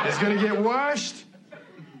is going to get washed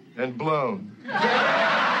and blown.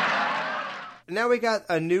 Now we got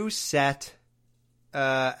a new set.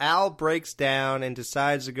 Al breaks down and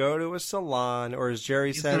decides to go to a salon, or as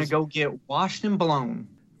Jerry says... He's going to go get washed and blown.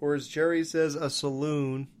 Or as Jerry says, a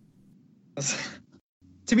saloon.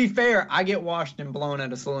 To be fair, I get washed and blown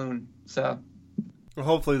at a saloon, so... Well,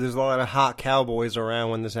 hopefully there's a lot of hot cowboys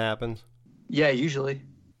around when this happens. Yeah, usually.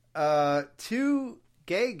 Two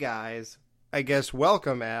gay guys, I guess,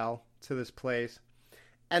 welcome Al to this place.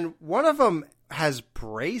 And one of them has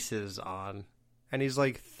braces on, and he's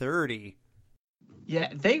like 30. Yeah,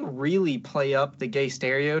 they really play up the gay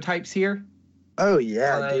stereotypes here. Oh,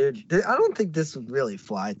 yeah, dude. I don't think this would really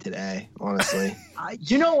fly today, honestly.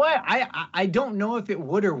 You know what? I don't know if it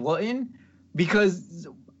would or wouldn't, because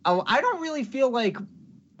I don't really feel like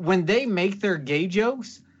when they make their gay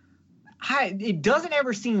jokes, it doesn't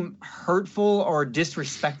ever seem hurtful or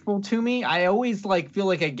disrespectful to me. I always feel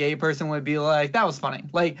like a gay person would be like, that was funny.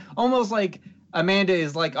 Like, almost like Amanda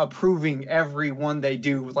is like approving every one they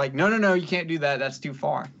do. Like, no, you can't do that. That's too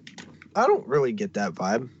far. I don't really get that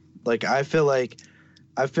vibe. Like, I feel like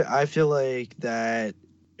that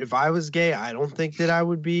if I was gay, I don't think that I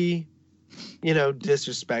would be,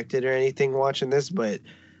 disrespected or anything watching this, but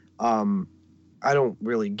I don't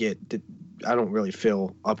really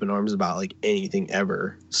feel up in arms about like anything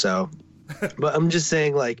ever. So, but I'm just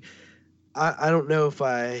saying, like, I don't know if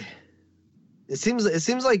it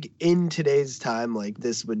seems like in today's time, like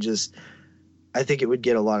this would just, I think it would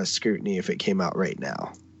get a lot of scrutiny if it came out right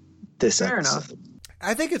now. Fair enough.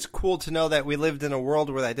 I think it's cool to know that we lived in a world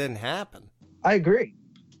where that didn't happen. I agree.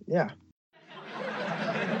 Yeah.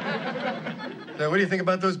 So what do you think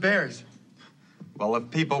about those bears? Well, if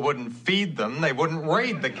people wouldn't feed them, they wouldn't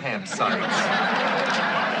raid the campsites.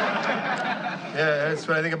 Yeah, that's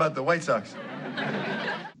what I think about the White Sox.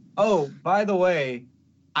 Oh, by the way,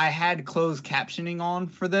 I had closed captioning on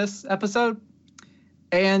for this episode.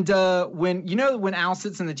 And when Al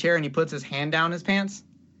sits in the chair and he puts his hand down his pants,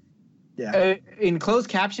 yeah. In closed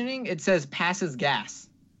captioning, it says passes gas.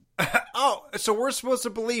 Oh, so we're supposed to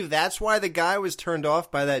believe that's why the guy was turned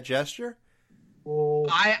off by that gesture?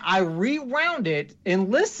 I rewound it and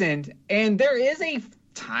listened, and there is a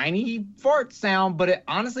tiny fart sound, but it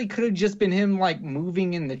honestly could have just been him like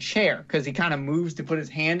moving in the chair because he kind of moves to put his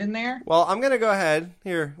hand in there. Well, I'm going to go ahead.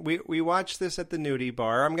 Here, we watched this at the nudie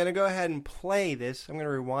bar. I'm going to go ahead and play this. I'm going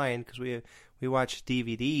to rewind because we watch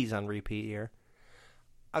DVDs on repeat here.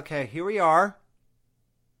 Okay, here we are.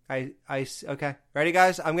 Okay, ready,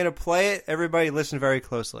 guys? I'm going to play it. Everybody listen very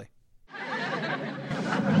closely.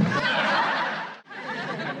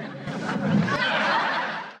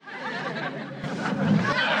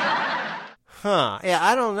 Huh. Yeah,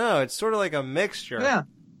 I don't know. It's sort of like a mixture. Yeah.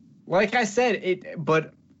 Like I said,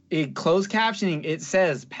 but closed captioning, it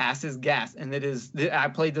says passes gas. And I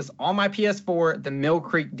played this on my PS4, the Mill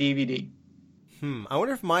Creek DVD. I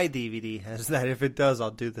wonder if my DVD has that. If it does,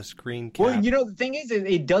 I'll do the screen cap. Well, the thing is,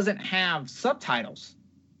 it doesn't have subtitles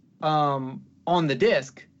on the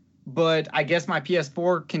disc. But I guess my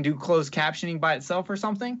PS4 can do closed captioning by itself or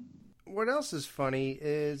something. What else is funny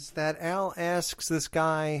is that Al asks this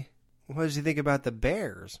guy, what does he think about the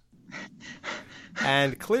Bears?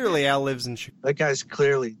 And clearly Al lives in Chicago. That guy's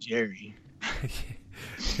clearly Jerry.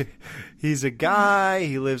 He's a guy.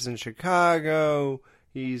 He lives in Chicago.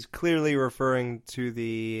 He's clearly referring to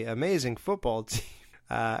the amazing football team.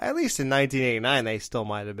 At least in 1989, they still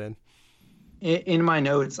might have been. In my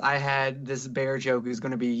notes, I had this bear joke is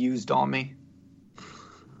going to be used on me.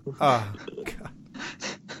 Oh, God.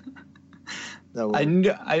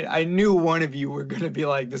 I knew one of you were going to be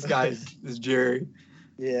like, this guy's is Jerry.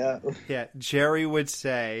 Yeah. Yeah, Jerry would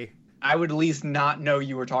say. I would at least not know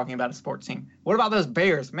you were talking about a sports team. What about those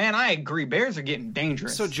Bears? Man, I agree. Bears are getting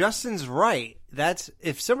dangerous. So Justin's right.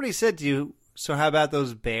 If somebody said to you, so how about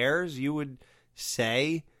those Bears? You would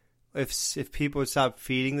say, if people would stop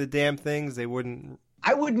feeding the damn things, they wouldn't.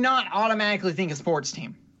 I would not automatically think a sports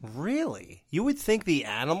team. Really? You would think the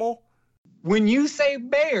animal? When you say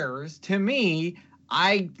Bears, to me,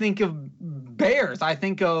 I think of bears. I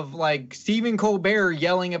think of like Stephen Colbert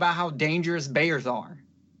yelling about how dangerous bears are.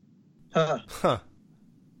 Huh.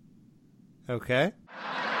 Okay.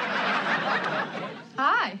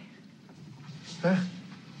 Hi. Huh?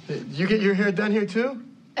 Did you get your hair done here too?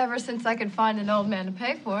 Ever since I could find an old man to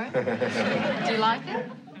pay for it. Do you like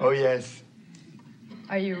it? Oh, yes.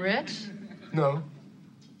 Are you rich? No.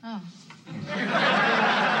 Oh.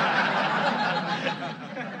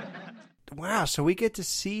 Wow, so we get to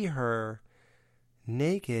see her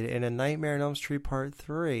naked in A Nightmare on Elm Street Part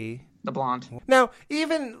 3. The blonde. Now,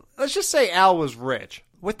 let's just say Al was rich.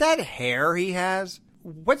 With that hair he has,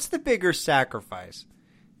 what's the bigger sacrifice?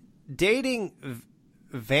 Dating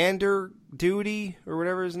Vander Duty, or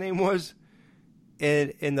whatever his name was,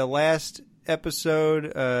 in the last episode,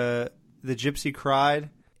 The Gypsy Cried?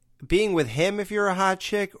 Being with him if you're a hot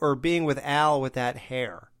chick, or being with Al with that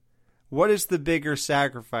hair? What is the bigger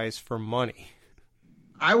sacrifice for money?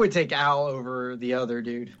 I would take Al over the other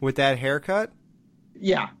dude. With that haircut?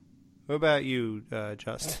 Yeah. What about you,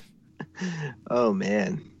 Justin? Oh,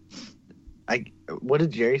 man. What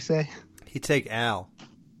did Jerry say? He'd take Al.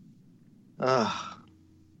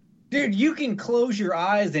 Dude, you can close your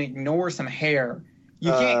eyes and ignore some hair.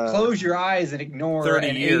 You can't close your eyes and ignore 30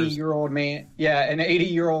 an years. 80-year-old man. Yeah, an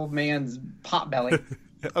 80-year-old man's pot belly.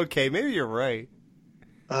 Okay, maybe you're right.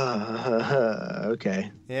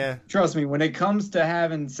 Okay. Yeah. Trust me, when it comes to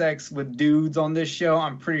having sex with dudes on this show,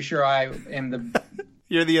 I'm pretty sure I am the...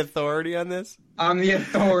 You're the authority on this? I'm the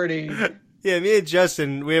authority. Yeah, me and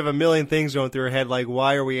Justin, we have a million things going through our head, like,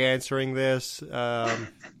 why are we answering this? Can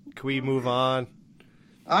we move on?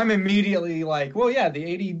 I'm immediately like, well, yeah, the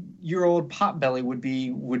 80-year-old potbelly would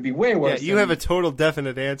be way worse. Yeah, you have a total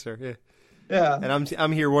definite answer. Yeah. Yeah. And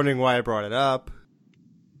I'm here wondering why I brought it up.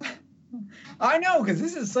 I know, because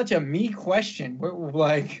this is such a me question. We're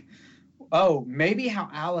like, oh, maybe how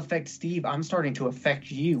Al affects Steve, I'm starting to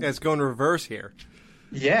affect you. Yeah, it's going reverse here.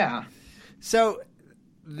 Yeah. So,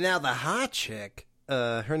 now the hot chick,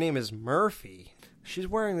 her name is Murphy. She's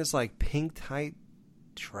wearing this, like, pink tight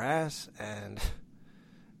dress, and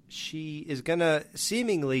she is gonna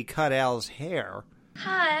seemingly cut Al's hair.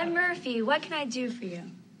 Hi, I'm Murphy. What can I do for you?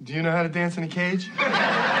 Do you know how to dance in a cage?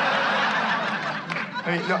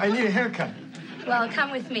 I need a haircut. Well, come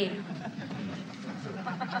with me.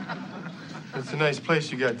 It's a nice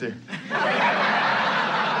place you got there.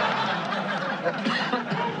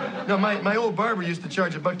 No, my old barber used to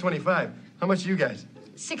charge $1.25. How much are you guys?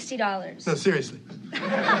 $60. No, seriously.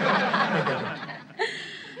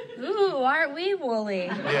 Ooh, aren't we woolly?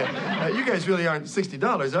 Yeah. You guys really aren't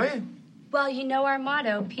 $60, are you? Well, you know our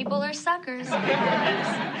motto, people are suckers.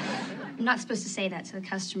 I'm not supposed to say that to the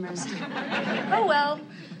customers. Oh, well,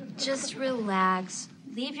 just relax.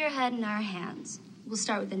 leave your head in our hands. We'll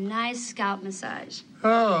start with a nice scalp massage.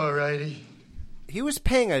 All righty. He was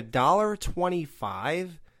paying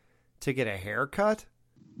 $1.25 to get a haircut?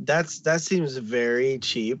 That seems very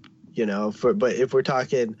cheap, but if we're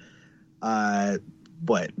talking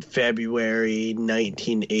February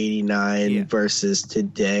 1989 versus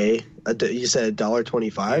today, you said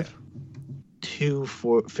 $1.25?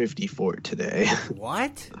 $2.54 today.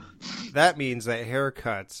 What? That means that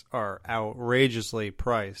haircuts are outrageously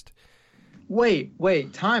priced.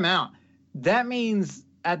 Wait, time out. That means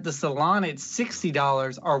at the salon it's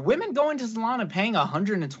 $60. Are women going to the salon and paying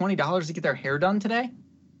 $120 to get their hair done today?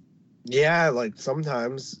 Yeah, like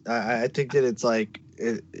sometimes. I think that it's like,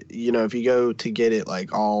 if you go to get it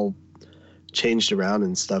like all changed around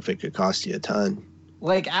and stuff, it could cost you a ton.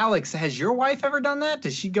 Like, Alex, has your wife ever done that?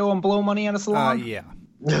 Does she go and blow money at a salon? Yeah.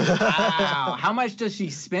 Wow. How much does she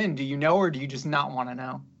spend? Do you know, or do you just not want to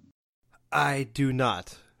know? I do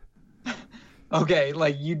not. Okay,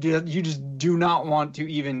 like you just do not want to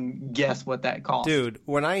even guess what that costs. Dude,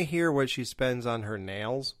 when I hear what she spends on her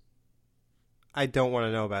nails, I don't want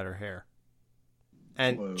to know about her hair.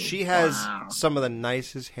 And she has some of the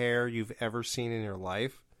nicest hair you've ever seen in your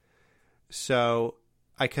life. So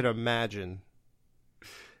I could imagine.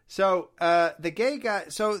 So the gay guy,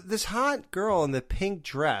 so this hot girl in the pink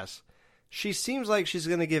dress, she seems like she's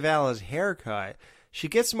going to give Al his haircut. She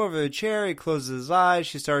gets him over the chair, he closes his eyes,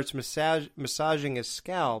 she starts massaging his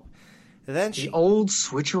scalp. And then the old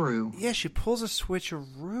switcheroo. Yeah, she pulls a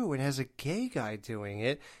switcheroo and has a gay guy doing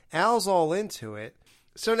it. Al's all into it.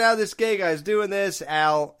 So now this gay guy's doing this.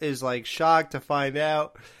 Al is like shocked to find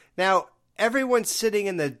out. Now, everyone's sitting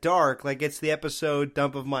in the dark like it's the episode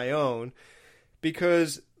Dump of My Own,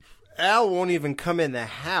 because Al won't even come in the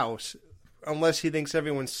house unless he thinks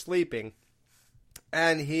everyone's sleeping.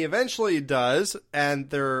 And he eventually does, and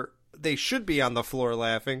they should be on the floor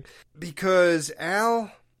laughing, because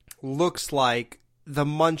Al looks like the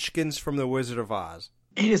Munchkins from The Wizard of Oz.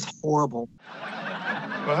 It is horrible.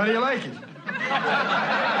 Well, how do you like it?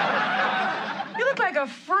 You look like a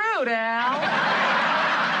fruit, Al.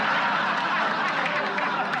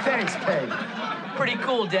 Thanks, Peg. Pretty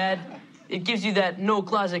cool, Dad. It gives you that no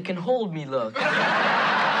closet can hold me look.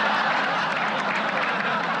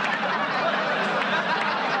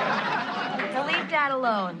 Now leave Dad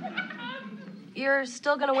alone. You're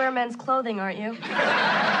still gonna wear men's clothing, aren't you?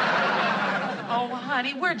 Oh,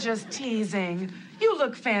 honey, we're just teasing. You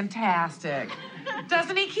look fantastic.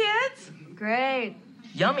 Doesn't he, kids? Great.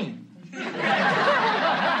 Yummy.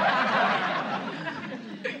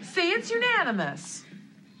 See, it's unanimous.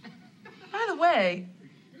 By the way,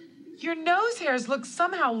 your nose hairs look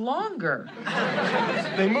somehow longer.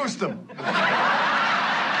 They moosed them.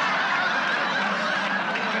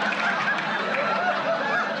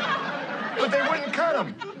 But they wouldn't cut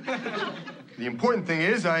them. The important thing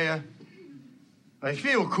is I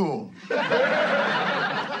feel cool.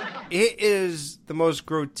 It is the most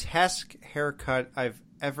grotesque haircut I've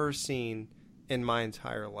ever seen in my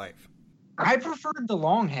entire life. I preferred the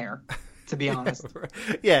long hair, to be honest.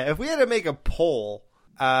 Yeah, if we had to make a poll,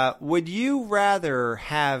 would you rather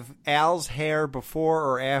have Al's hair before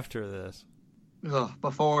or after this? Ugh,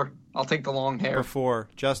 before. I'll take the long hair. Before.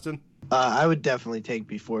 Justin? I would definitely take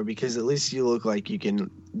before, because at least you look like you can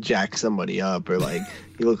jack somebody up, or like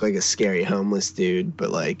you look like a scary homeless dude, but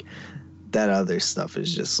like that other stuff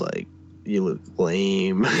is just like, you look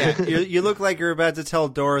lame. Yeah, you look like you're about to tell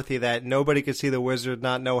Dorothy that nobody could see the wizard,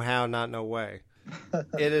 not know how, not know way.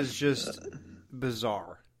 It is just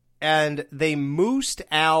bizarre. And they moosed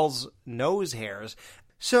Al's nose hairs.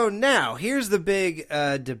 So now, here's the big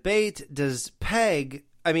debate. Does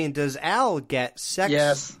Al get sex?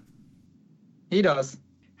 Yes. He does.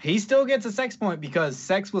 He still gets a sex point because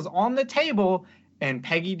sex was on the table and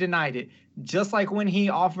Peggy denied it. Just like when he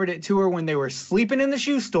offered it to her when they were sleeping in the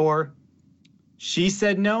shoe store. She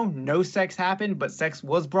said no sex happened, but sex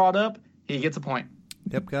was brought up. He gets a point.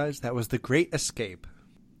 Yep, guys, that was the Great Escape.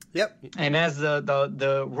 Yep. And as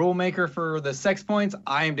the rule maker for the sex points,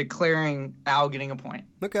 I am declaring Al getting a point.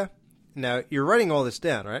 Okay. Now, you're writing all this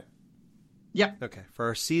down, right? Yep. Okay, for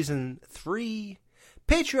our Season 3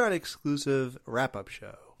 Patreon exclusive wrap-up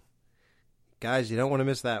show. Guys, you don't want to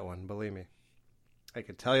miss that one, believe me. I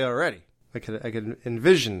can tell you already. I could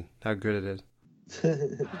envision how good it is.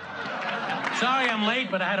 Sorry I'm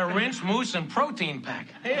late, but I had a rinse, mousse, and protein pack.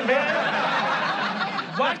 Hey,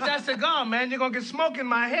 man. Watch that cigar, man. You're going to get smoke in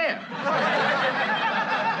my hair.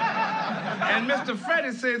 And Mr.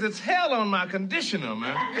 Freddie says it's hell on my conditioner,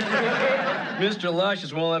 man. Mr.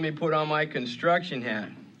 Luscious won't let me put on my construction hat.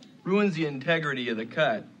 Ruins the integrity of the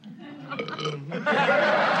cut.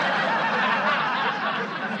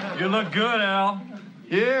 You look good, Al.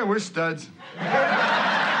 Yeah, we're studs.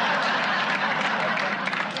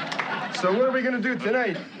 So what are we going to do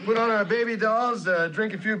tonight? Put on our baby dolls,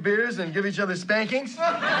 drink a few beers, and give each other spankings?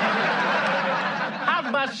 How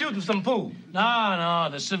about shooting some pool? No,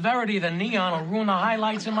 the severity of the neon will ruin the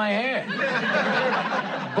highlights in my hair.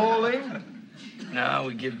 Bowling? No,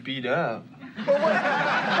 we get beat up. Well,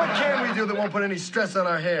 what can we do that won't put any stress on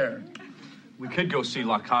our hair? We could go see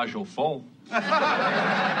La Cage aux Folles.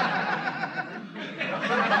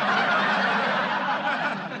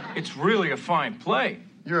 It's really a fine play.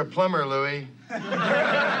 You're a plumber, Louis.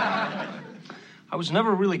 I was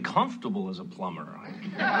never really comfortable as a plumber.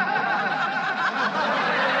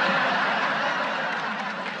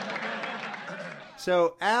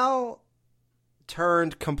 So Al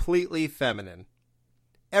turned completely feminine.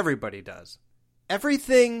 Everybody does.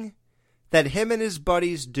 Everything that him and his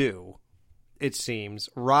buddies do, it seems,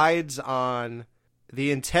 rides on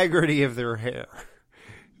the integrity of their hair.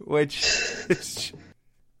 Which is...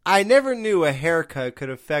 I never knew a haircut could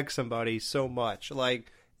affect somebody so much.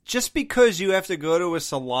 Like, just because you have to go to a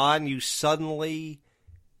salon, you suddenly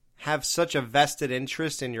have such a vested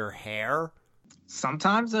interest in your hair.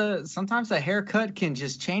 Sometimes a haircut can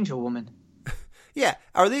just change a woman. Yeah,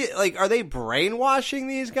 are they brainwashing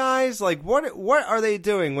these guys? Like, what are they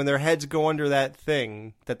doing when their heads go under that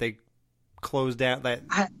thing that they close down,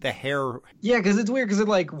 the hair? Yeah, because it's weird. Because they're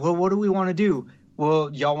like, well, what do we want to do? Well,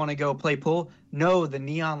 y'all want to go play pool? No, the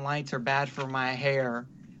neon lights are bad for my hair.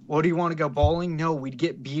 Well, do you want to go bowling? No, we'd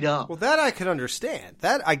get beat up. Well, that I could understand.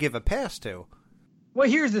 That I give a pass to. Well,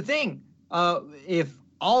 here's the thing. If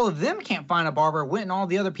all of them can't find a barber, wouldn't all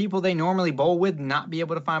the other people they normally bowl with not be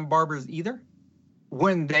able to find barbers either?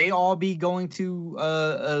 Wouldn't they all be going to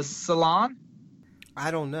a salon?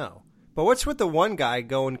 I don't know. But what's with the one guy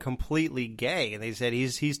going completely gay? And they said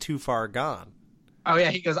he's too far gone. Oh,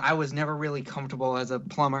 yeah, he goes, I was never really comfortable as a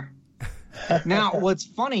plumber. Now, what's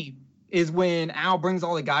funny is when Al brings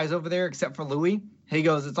all the guys over there except for Louie, he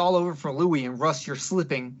goes, it's all over for Louie, and Russ, you're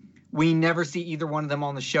slipping. We never see either one of them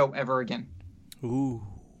on the show ever again. Ooh.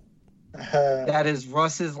 That is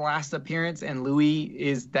Russ's last appearance, and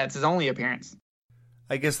that's his only appearance.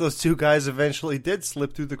 I guess those two guys eventually did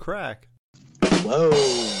slip through the crack.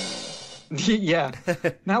 Whoa. Yeah.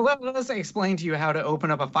 Now let us explain to you how to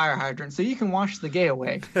open up a fire hydrant so you can wash the gay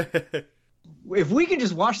away. If we can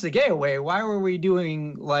just wash the gay away, why were we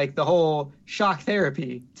doing like the whole shock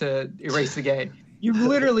therapy to erase the gay? You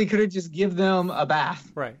literally could have just give them a bath.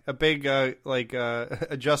 Right. A big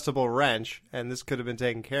adjustable wrench, and this could have been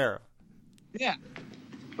taken care of. Yeah.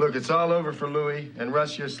 Look, it's all over for Louie, and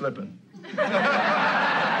Russ, you're slipping. But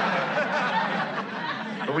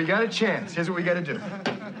we got a chance. Here's what we got to do.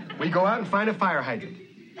 We go out and find a fire hydrant.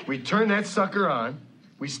 We turn that sucker on.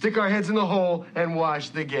 We stick our heads in the hole and wash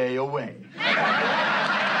the gay away.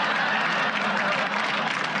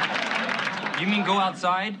 You mean go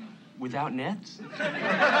outside without nets?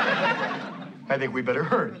 I think we better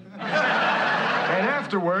hurry. And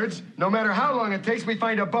afterwards, no matter how long it takes, we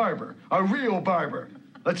find a barber. A real barber.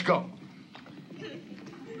 Let's go.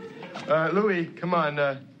 Louie, come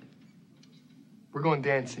on. We're going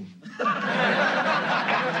dancing.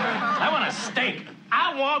 I want a steak.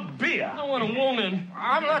 I want beer. I want a woman.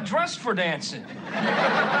 I'm not dressed for dancing.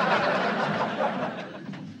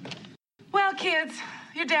 Well, kids,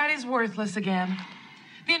 your daddy's worthless again.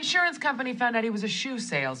 The insurance company found out he was a shoe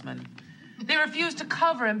salesman. They refused to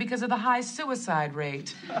cover him because of the high suicide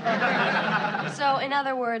rate. So, in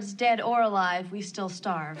other words, dead or alive, we still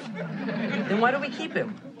starve. Then why do we keep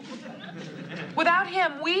him? Without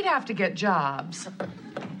him, we'd have to get jobs.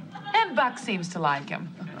 And Buck seems to like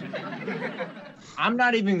him. I'm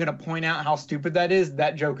not even going to point out how stupid that is.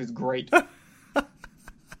 That joke is great.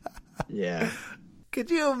 Yeah.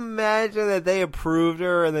 Could you imagine that they approved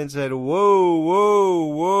her and then said,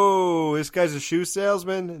 whoa, this guy's a shoe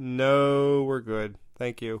salesman? No, we're good.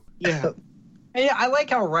 Thank you. Yeah. And yeah, I like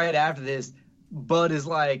how right after this, Bud is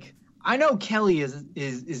like, I know Kelly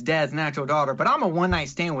is Dad's natural daughter, but I'm a one-night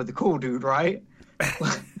stand with the cool dude, right?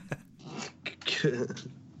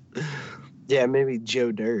 Yeah, maybe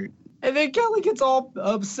Joe Dirt. And then Kelly gets all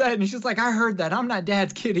upset, and she's like, I heard that. I'm not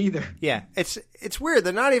Dad's kid either. Yeah, it's weird.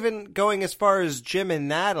 They're not even going as far as Jim and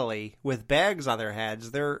Natalie with bags on their heads.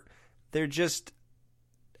 They're just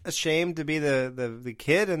ashamed to be the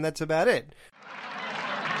kid, and that's about it.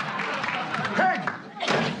 Peg!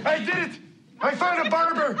 I did it! I found a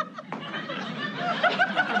barber!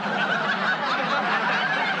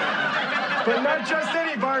 But not just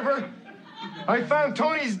any barber. I found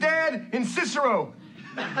Tony's dad in Cicero.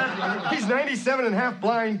 He's 97 and half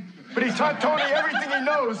blind. But he taught Tony everything he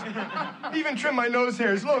knows. He even trimmed my nose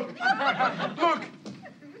hairs. Look. Look.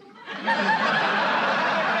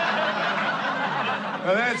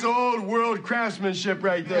 Now that's old world craftsmanship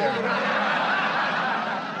right there.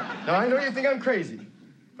 Now, I know you think I'm crazy,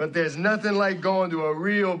 but there's nothing like going to a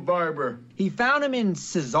real barber. He found him in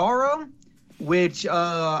Cesaro, which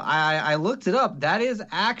I looked it up. That is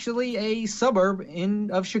actually a suburb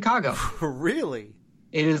of Chicago. Really?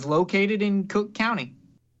 It is located in Cook County.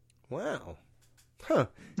 Wow. Huh.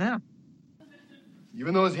 Yeah.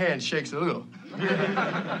 Even though his hand shakes a little.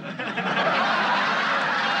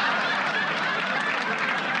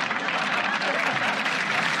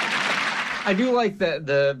 I do like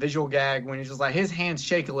the visual gag when he's just like, his hands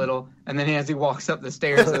shake a little, and then as he walks up the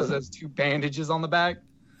stairs, there's those 2 bandages on the back.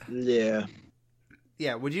 Yeah.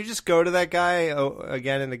 Yeah, would you just go to that guy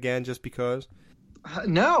again and again just because?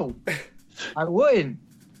 No, I wouldn't.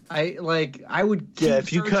 I would keep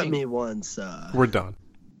if you searching. cut me once, we're done.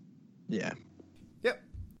 Yeah. Yep.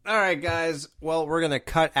 All right, guys. Well, we're going to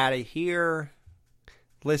cut out of here.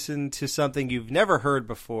 Listen to something you've never heard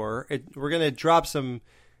before. We're going to drop some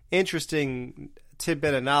interesting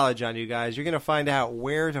tidbit of knowledge on you guys. You're going to find out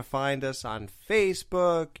where to find us on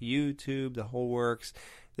Facebook, YouTube, the whole works.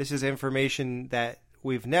 This is information that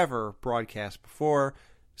we've never broadcast before.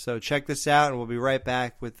 So check this out, and we'll be right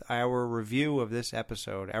back with our review of this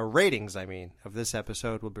episode. Our ratings, of this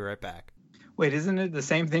episode. We'll be right back. Wait, isn't it the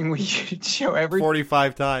same thing we show every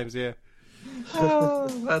 45 times, yeah. Oh,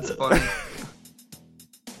 that's funny.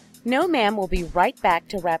 No Ma'am will be right back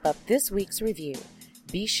to wrap up this week's review.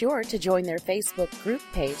 Be sure to join their Facebook group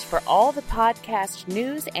page for all the podcast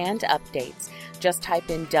news and updates. Just type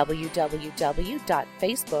in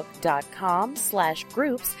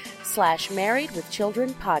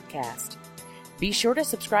www.facebook.com/groups/marriedwithchildrenpodcast. Be sure to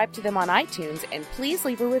subscribe to them on iTunes and please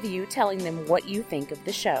leave a review telling them what you think of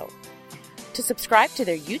the show. To subscribe to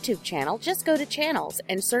their YouTube channel, just go to channels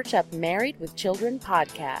and search up Married with Children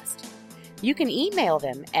Podcast. You can email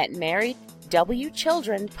them at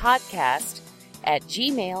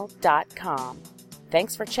marriedwchildrenpodcast@gmail.com.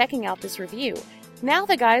 Thanks for checking out this review. Now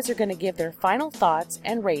the guys are going to give their final thoughts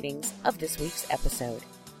and ratings of this week's episode.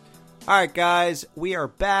 All right, guys, we are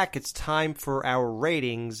back. It's time for our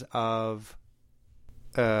ratings of...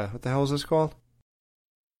 what the hell is this called?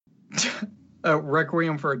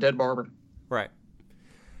 Requiem for a Dead Barber. Right.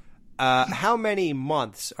 How many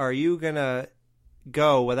months are you going to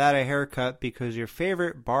go without a haircut because your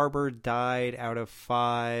favorite barber died out of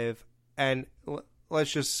 5? And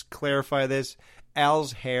let's just clarify this.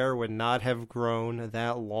 Al's hair would not have grown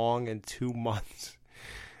that long in 2 months.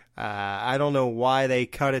 I don't know why they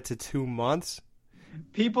cut it to 2 months.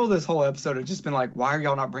 People this whole episode have just been like, why are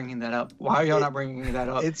y'all not bringing that up? Why are y'all not bringing that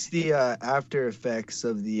up? It's the after effects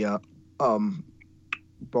of the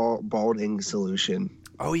balding solution.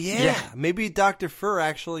 Oh, yeah. Maybe Dr. Fur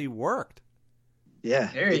actually worked. Yeah.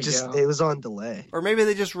 There you go. It was on delay. Or maybe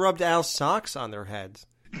they just rubbed Al's socks on their heads.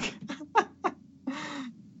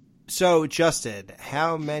 So, Justin,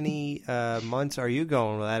 how many months are you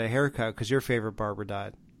going without a haircut because your favorite barber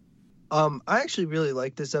died? I actually really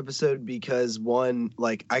like this episode because, one,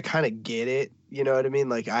 like, I kind of get it. You know what I mean?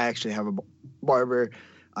 Like, I actually have a barber.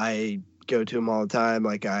 I go to him all the time.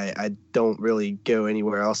 Like, I don't really go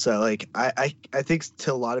anywhere else. So, like, I think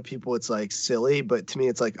to a lot of people it's, like, silly. But to me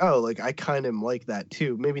it's like, oh, like, I kind of am like that,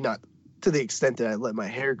 too. Maybe not to the extent that I let my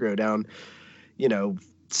hair grow down,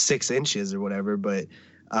 6 inches or whatever. But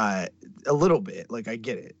a little bit. Like, I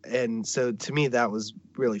get it. And so, to me, that was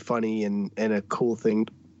really funny and a cool thing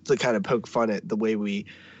to kind of poke fun at the way we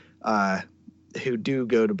who do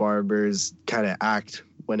go to barbers kind of act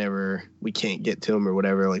whenever we can't get to them or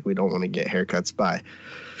whatever. Like, we don't want to get haircuts by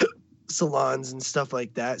salons and stuff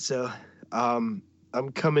like that. So I'm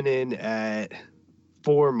coming in at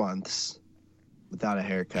 4 months without a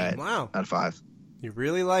haircut. Wow. Out of 5. You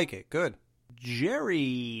really like it. Good.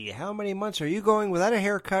 Jerry, how many months are you going without a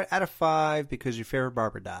haircut out of 5 because your favorite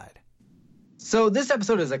barber died? So this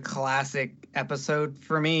episode is a classic episode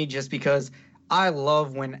for me just because I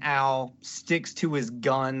love when Al sticks to his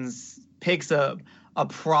guns, picks up a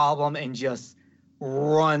problem and just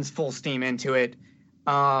runs full steam into it.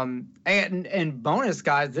 And bonus,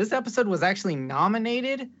 guys, this episode was actually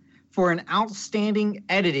nominated for an outstanding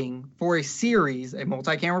editing for a series, a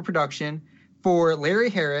multi-camera production, for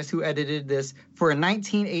Larry Harris, who edited this for a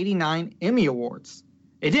 1989 Emmy Awards.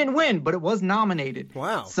 It didn't win, but it was nominated.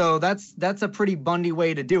 Wow. So that's a pretty Bundy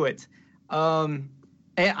way to do it. And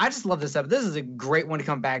I just love this episode. This is a great one to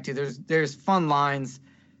come back to. There's fun lines.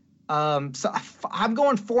 So I'm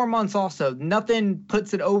going 4 months also. Nothing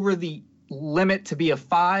puts it over the limit to be a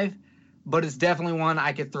 5, but it's definitely one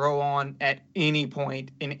I could throw on at any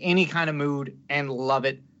point in any kind of mood and love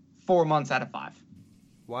it 4 months out of 5.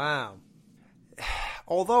 Wow.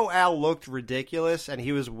 Although Al looked ridiculous and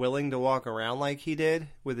he was willing to walk around like he did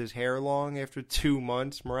with his hair long after 2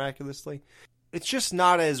 months, miraculously, it's just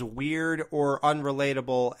not as weird or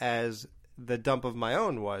unrelatable as The Dump of My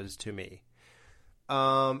Own was to me.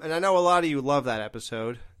 And I know a lot of you love that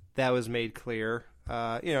episode. That was made clear.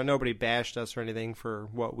 Nobody bashed us or anything for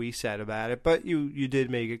what we said about it, but you did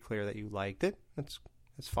make it clear that you liked it. That's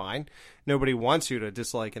fine. Nobody wants you to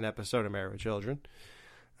dislike an episode of Married with Children.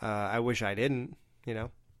 I wish I didn't,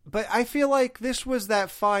 But I feel like this was that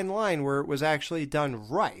fine line where it was actually done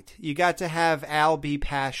right. You got to have Al be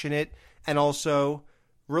passionate and also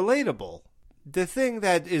relatable. The thing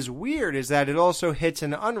that is weird is that it also hits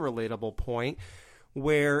an unrelatable point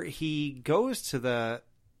where he goes to the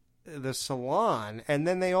salon and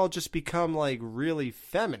then they all just become like really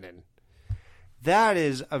feminine. That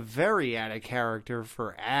is a very out of character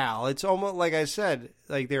for Al. It's almost like I said,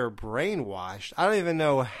 like they were brainwashed. I don't even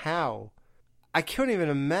know how. I couldn't even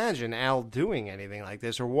imagine Al doing anything like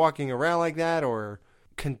this or walking around like that or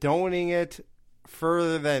condoning it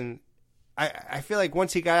further than... I feel like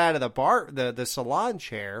once he got out of the salon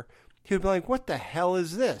chair, he would be like, what the hell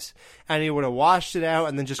is this? And he would have washed it out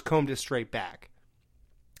and then just combed it straight back.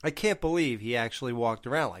 I can't believe he actually walked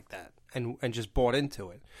around like that and just bought into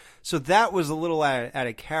it. So that was a little out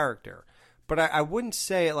of character. But I wouldn't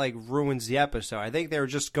say it like ruins the episode. I think they were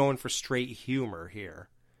just going for straight humor here.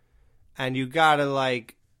 And you gotta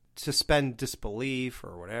like suspend disbelief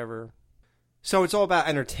or whatever. So it's all about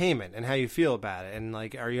entertainment and how you feel about it. And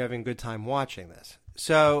like, are you having a good time watching this?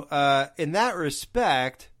 So in that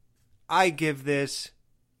respect, I give this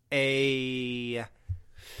a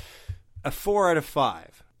 4 out of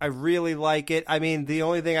 5. I really like it. I mean, the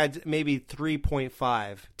only thing maybe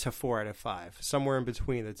 3.5 to 4 out of 5, somewhere in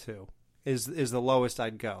between the two is the lowest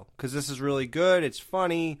I'd go. Because this is really good. It's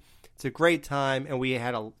funny. It's a great time. And we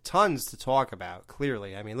had tons to talk about,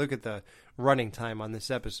 clearly. I mean, look at the running time on this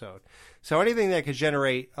episode. So anything that could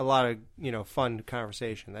generate a lot of, fun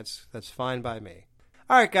conversation, that's fine by me.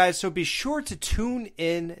 All right, guys, so be sure to tune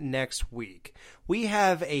in next week. We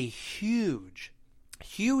have a huge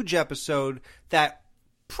episode that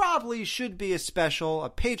probably should be a special, a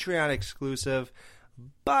Patreon exclusive,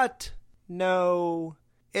 but no,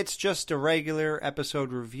 it's just a regular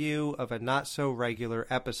episode review of a not-so-regular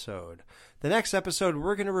episode. The next episode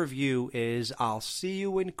we're going to review is I'll See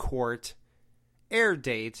You in Court, air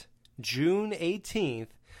date June 18th,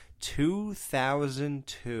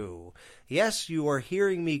 2002. Yes, you are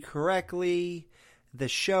hearing me correctly. The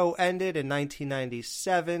show ended in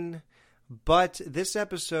 1997, but this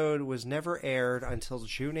episode was never aired until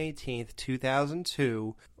June 18th,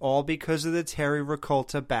 2002, all because of the Terry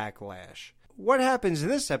Rakolta backlash. What happens in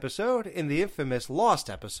this episode, in the infamous Lost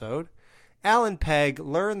episode, Al and Peg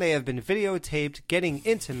learn they have been videotaped getting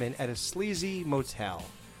intimate at a sleazy motel.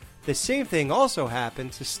 The same thing also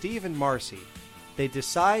happened to Steve and Marcy. They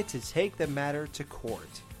decide to take the matter to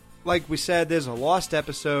court. Like we said, there's a Lost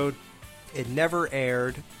episode. It never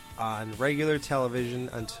aired on regular television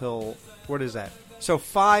until, what is that? So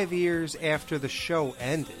 5 years after the show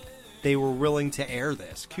ended, they were willing to air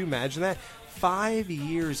this. Can you imagine that? 5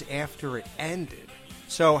 years after it ended.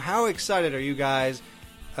 So how excited are you guys?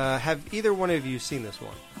 Have either one of you seen this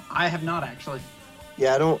one? I have not, actually.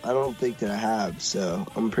 Yeah, I don't think that I have, so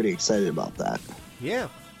I'm pretty excited about that. Yeah.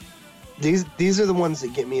 These are the ones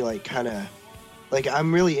that get me like kind of like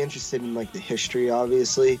I'm really interested in like the history,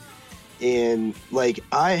 obviously, and like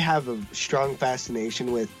I have a strong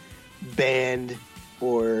fascination with banned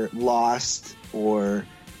or lost or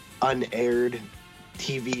unaired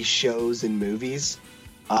TV shows and movies.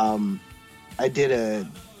 I did a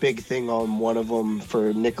big thing on one of them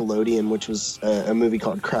for Nickelodeon, which was a movie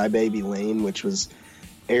called Crybaby Lane, which was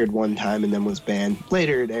aired one time and then was banned.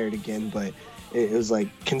 Later it aired again, but it was like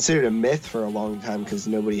considered a myth for a long time because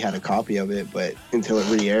nobody had a copy of it, but until it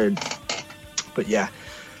re-aired. But yeah,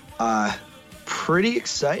 pretty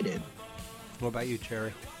excited. What about you,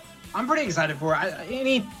 Cherry? I'm pretty excited for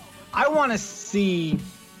it. I want to see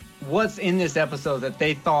what's in this episode that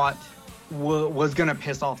they thought was going to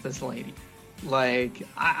piss off this lady. Like,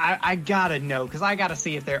 I gotta know, because I gotta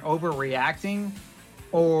see if they're overreacting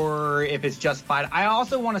or if it's justified. I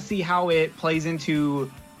also want to see how it plays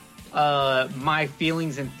into my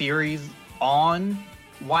feelings and theories on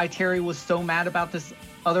why Terry was so mad about this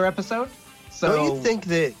other episode. So, don't you think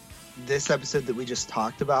that this episode that we just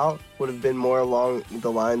talked about would have been more along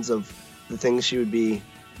the lines of the things she would be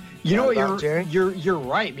You know what, you're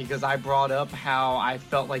right, because I brought up how I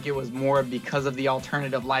felt like it was more because of the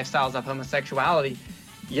alternative lifestyles of homosexuality.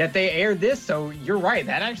 Yet they aired this, so you're right.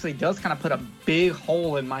 That actually does kind of put a big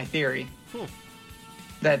hole in my theory.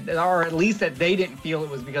 That, or at least that they didn't feel it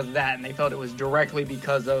was because of that, and they felt it was directly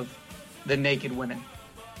because of the naked women.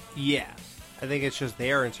 Yeah. I think it's just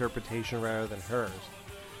their interpretation rather than hers.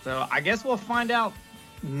 So I guess we'll find out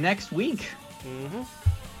next week. Mm-hmm.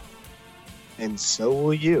 And so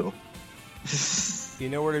will you. You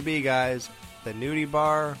know where to be, guys. The Nudie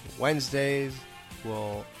Bar, Wednesdays.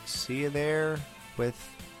 We'll see you there with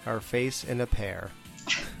our face in a pear.